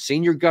generals and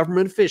senior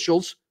government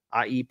officials,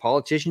 i.e.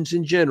 politicians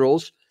and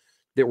generals,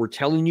 that were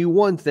telling you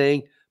one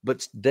thing,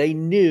 but they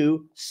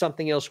knew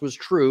something else was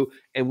true,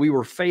 and we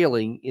were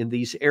failing in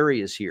these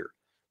areas here.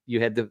 You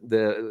had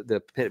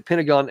the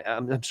Pentagon,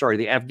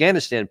 the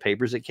Afghanistan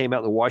papers that came out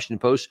in the Washington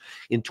Post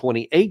in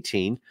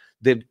 2018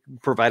 that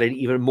provided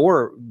even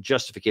more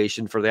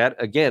justification for that.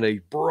 Again, a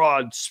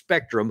broad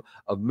spectrum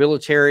of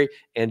military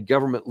and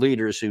government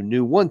leaders who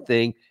knew one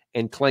thing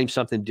and claim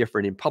something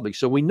different in public.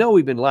 So we know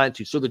we've been lied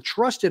to. So the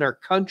trust in our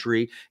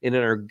country and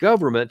in our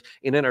government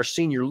and in our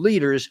senior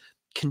leaders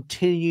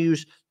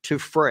continues to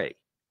fray.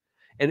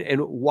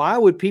 And why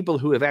would people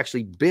who have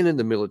actually been in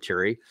the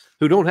military,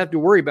 who don't have to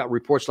worry about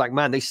reports like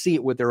mine, they see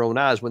it with their own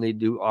eyes when they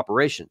do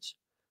operations.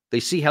 They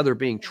see how they're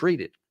being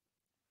treated.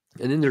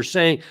 And then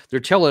they're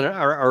telling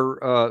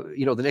our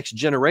the next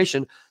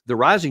generation, the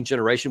rising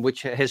generation,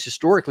 which has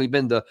historically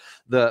been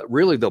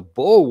really the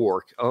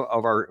bulwark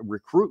of our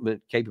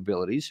recruitment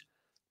capabilities.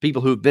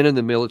 People who've been in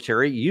the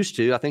military used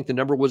to, I think the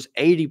number was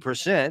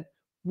 80%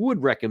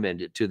 would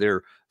recommend it to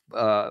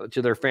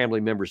their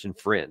family members and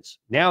friends.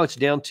 Now it's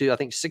down to, I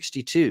think,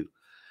 62.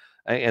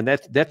 And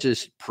that's a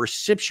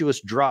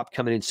precipitous drop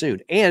coming in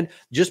soon. And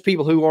just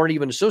people who aren't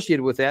even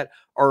associated with that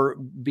are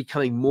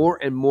becoming more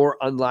and more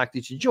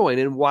unlikely to join.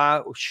 And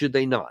why should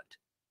they not?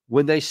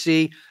 When they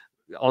see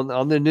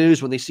on the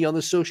news, when they see on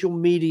the social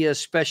media,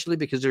 especially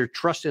because they're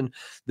trusting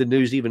the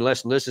news even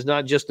less and less. It's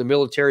not just the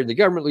military and the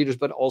government leaders,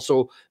 but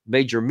also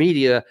major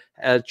media.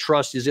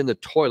 Trust is in the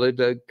toilet.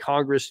 The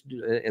Congress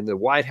and the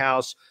White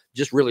House,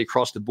 just really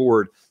across the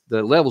board,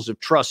 the levels of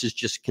trust is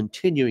just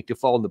continuing to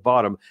fall in the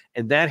bottom.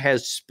 And that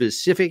has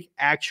specific,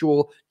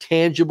 actual,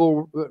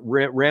 tangible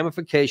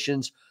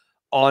ramifications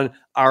on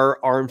our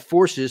armed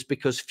forces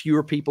because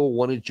fewer people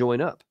want to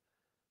join up.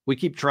 We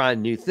keep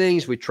trying new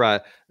things. We try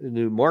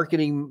new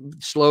marketing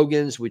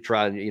slogans. We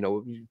try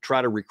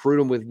to recruit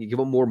them give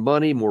them more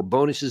money, more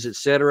bonuses,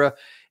 etc.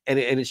 And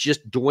it's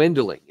just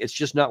dwindling. It's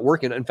just not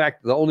working. In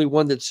fact, the only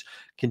one that's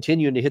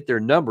continuing to hit their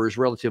numbers,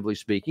 relatively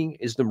speaking,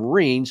 is the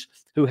Marines,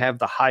 who have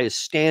the highest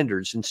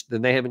standards,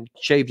 and they haven't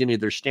shaved any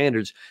of their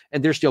standards,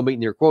 and they're still meeting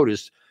their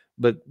quotas.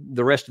 But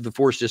the rest of the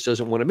force just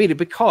doesn't want to meet it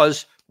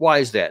because why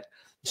is that?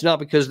 It's not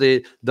because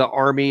the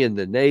Army and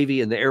the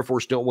Navy and the Air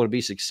Force don't want to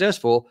be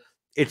successful.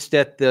 It's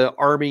that the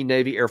Army,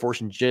 Navy, Air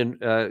Force,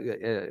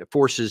 and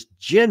forces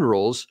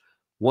generals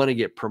want to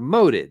get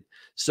promoted.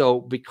 So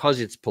because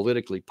it's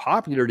politically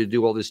popular to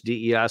do all this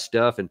DEI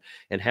stuff and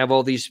have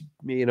all these,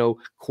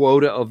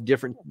 quota of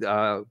different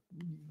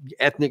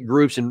ethnic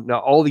groups and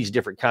all these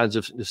different kinds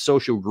of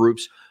social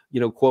groups,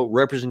 quote,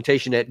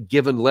 representation at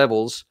given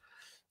levels,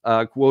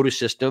 quota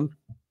system,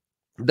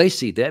 they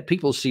see that.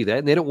 People see that,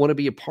 and they don't want to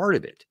be a part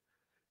of it.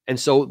 And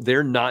so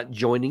they're not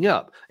joining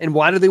up. And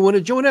why do they want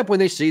to join up when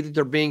they see that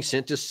they're being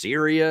sent to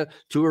Syria,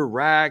 to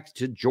Iraq,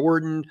 to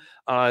Jordan,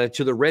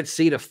 to the Red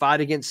Sea to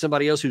fight against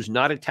somebody else who's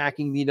not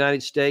attacking the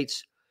United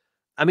States?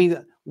 I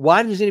mean,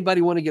 why does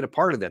anybody want to get a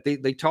part of that?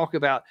 They talk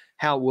about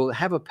how we'll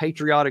have a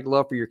patriotic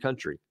love for your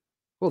country.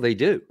 Well, they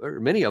do,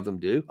 or many of them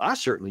do. I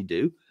certainly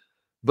do.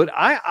 But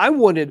I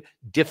want to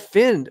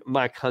defend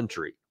my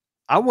country.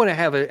 I want to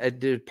have a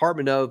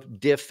Department of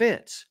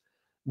Defense,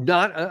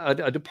 not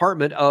a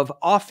Department of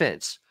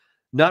Offense.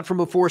 Not from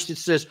a force that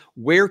says,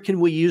 where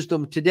can we use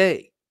them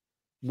today?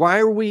 Why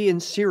are we in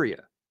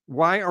Syria?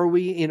 Why are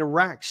we in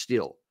Iraq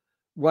still?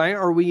 Why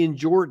are we in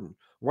Jordan?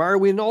 Why are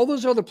we in all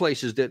those other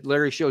places that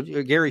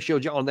Gary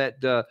showed you on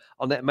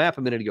that map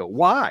a minute ago?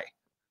 Why?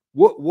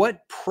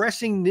 What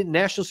pressing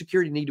national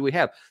security need do we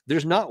have?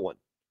 There's not one.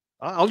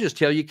 I'll just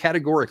tell you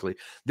categorically,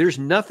 there's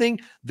nothing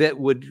that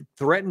would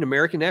threaten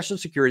American national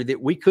security that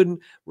we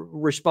couldn't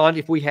respond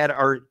if we had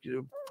our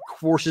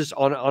forces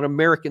on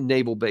American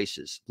naval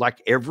bases,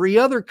 like every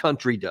other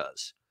country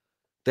does.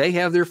 They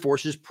have their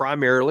forces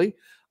primarily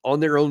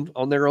on their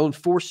own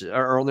forces,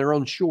 or on their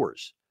own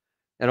shores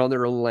and on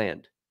their own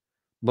land.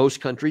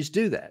 Most countries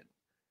do that.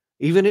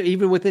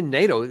 Even within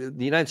NATO,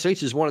 the United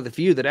States is one of the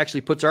few that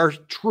actually puts our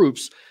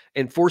troops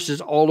and forces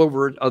all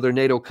over other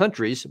NATO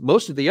countries.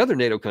 Most of the other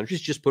NATO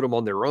countries just put them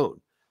on their own.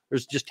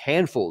 There's just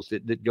handfuls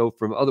that go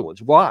from other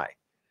ones. Why?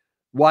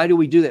 Why do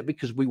we do that?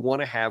 Because we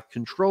want to have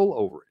control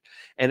over it.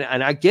 And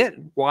I get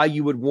why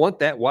you would want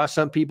that, why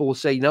some people will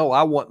say, no,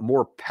 I want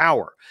more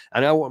power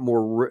and I want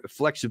more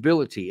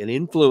flexibility and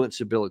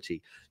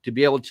influenceability to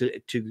be able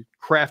to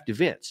craft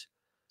events.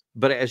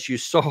 But as you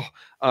saw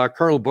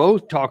Colonel Bo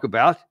talk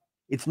about,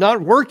 it's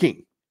not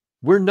working.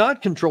 We're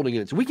not controlling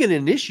it. We can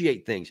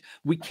initiate things.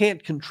 We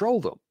can't control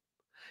them.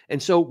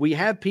 And so we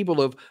have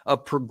people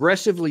of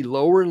progressively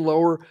lower and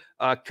lower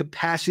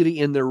capacity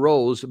in their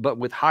roles, but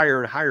with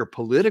higher and higher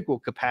political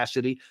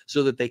capacity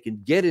so that they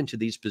can get into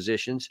these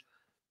positions.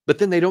 But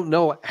then they don't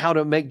know how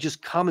to make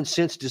just common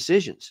sense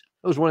decisions.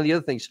 That was one of the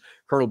other things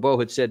Colonel Bo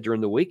had said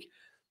during the week.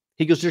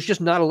 He goes, there's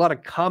just not a lot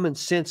of common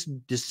sense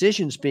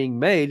decisions being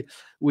made,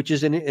 which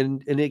is an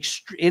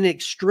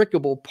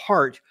inextricable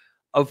part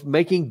of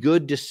making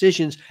good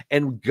decisions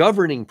and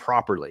governing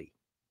properly.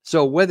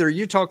 So whether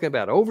you're talking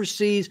about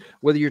overseas,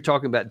 whether you're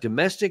talking about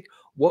domestic,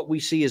 what we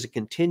see is a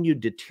continued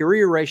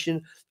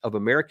deterioration of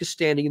America's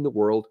standing in the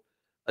world,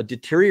 a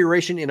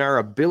deterioration in our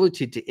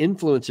ability to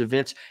influence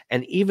events,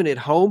 and even at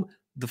home,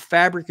 the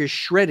fabric is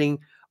shredding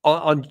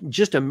on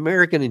just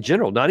American in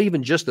general, not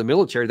even just the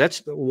military.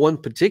 That's the one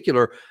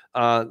particular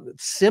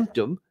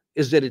symptom,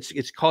 is that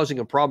it's causing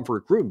a problem for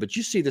recruitment. But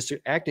you see this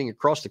acting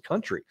across the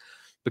country,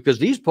 because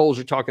these polls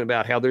are talking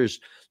about how there's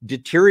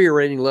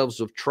deteriorating levels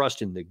of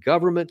trust in the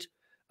government,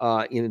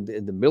 in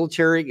the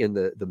military, in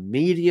the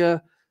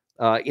media,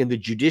 in the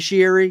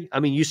judiciary. I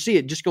mean, you see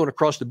it just going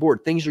across the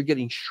board. Things are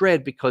getting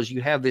shredded because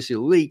you have this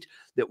elite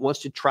that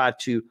wants to try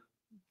to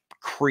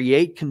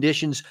create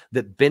conditions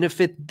that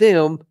benefit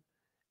them,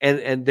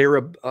 and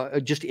they're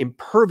just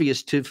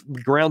impervious to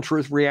ground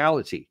truth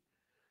reality.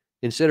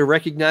 Instead of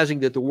recognizing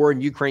that the war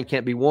in Ukraine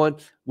can't be won,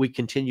 we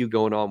continue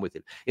going on with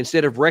it.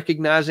 Instead of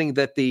recognizing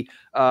that the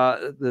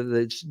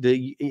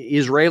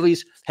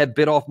Israelis have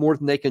bit off more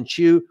than they can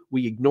chew,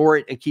 we ignore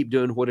it and keep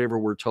doing whatever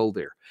we're told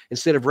there.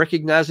 Instead of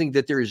recognizing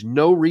that there is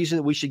no reason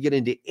that we should get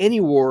into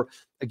any war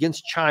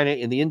against China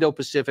in the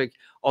Indo-Pacific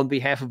on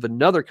behalf of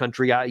another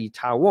country, i.e.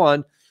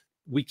 Taiwan,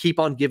 we keep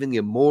on giving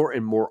them more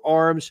and more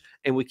arms,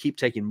 and we keep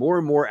taking more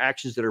and more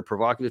actions that are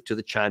provocative to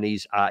the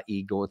Chinese,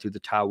 i.e. going through the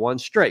Taiwan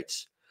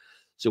Straits.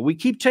 So we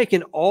keep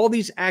taking all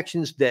these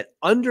actions that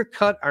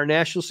undercut our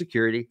national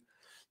security,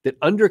 that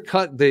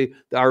undercut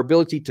our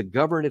ability to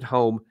govern at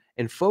home.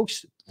 And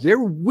folks, there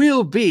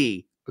will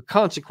be a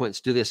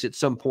consequence to this at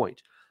some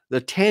point,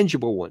 the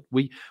tangible one.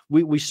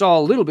 We saw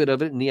a little bit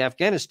of it in the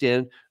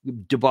Afghanistan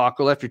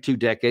debacle after 2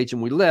 decades,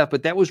 and we left,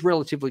 but that was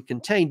relatively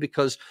contained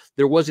because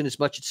there wasn't as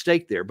much at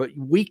stake there. But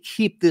we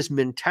keep this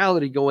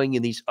mentality going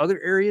in these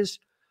other areas,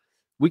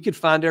 we could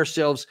find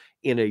ourselves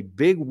in a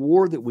big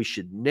war that we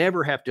should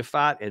never have to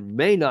fight and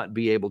may not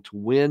be able to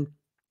win.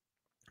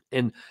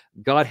 And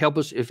God help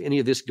us if any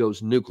of this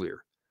goes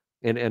nuclear.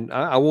 And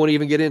I won't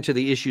even get into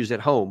the issues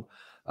at home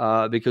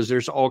because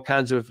there's all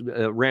kinds of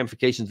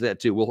ramifications of that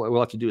too. We'll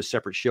have to do a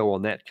separate show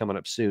on that coming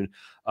up soon,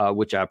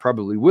 which I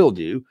probably will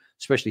do,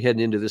 especially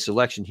heading into this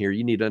election here.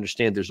 You need to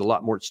understand there's a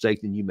lot more at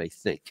stake than you may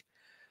think.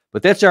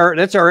 But that's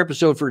our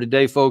episode for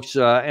today, folks.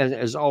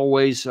 As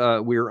always,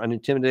 we're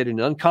unintimidated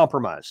and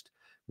uncompromised.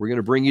 We're going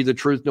to bring you the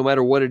truth no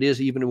matter what it is,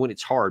 even when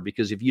it's hard,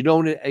 because if you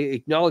don't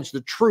acknowledge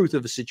the truth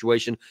of a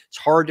situation, it's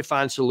hard to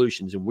find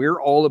solutions. And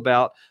we're all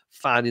about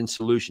finding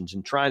solutions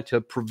and trying to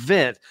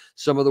prevent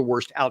some of the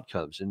worst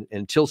outcomes. And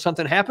until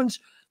something happens,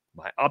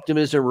 my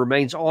optimism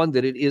remains on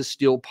that it is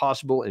still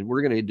possible. And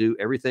we're going to do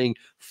everything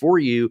for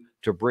you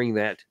to bring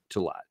that to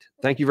light.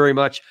 Thank you very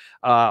much.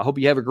 I hope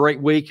you have a great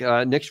week.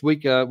 Next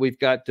week, we've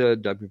got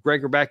Doug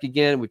McGregor back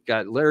again. We've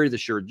got Larry the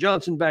Sure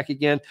Johnson back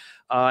again.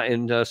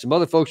 And some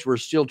other folks. We're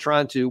still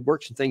trying to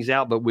work some things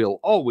out, but we'll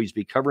always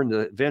be covering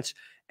the events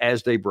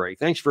as they break.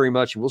 Thanks very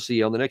much. And we'll see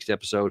you on the next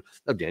episode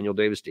of Daniel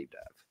Davis Deep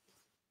Dive.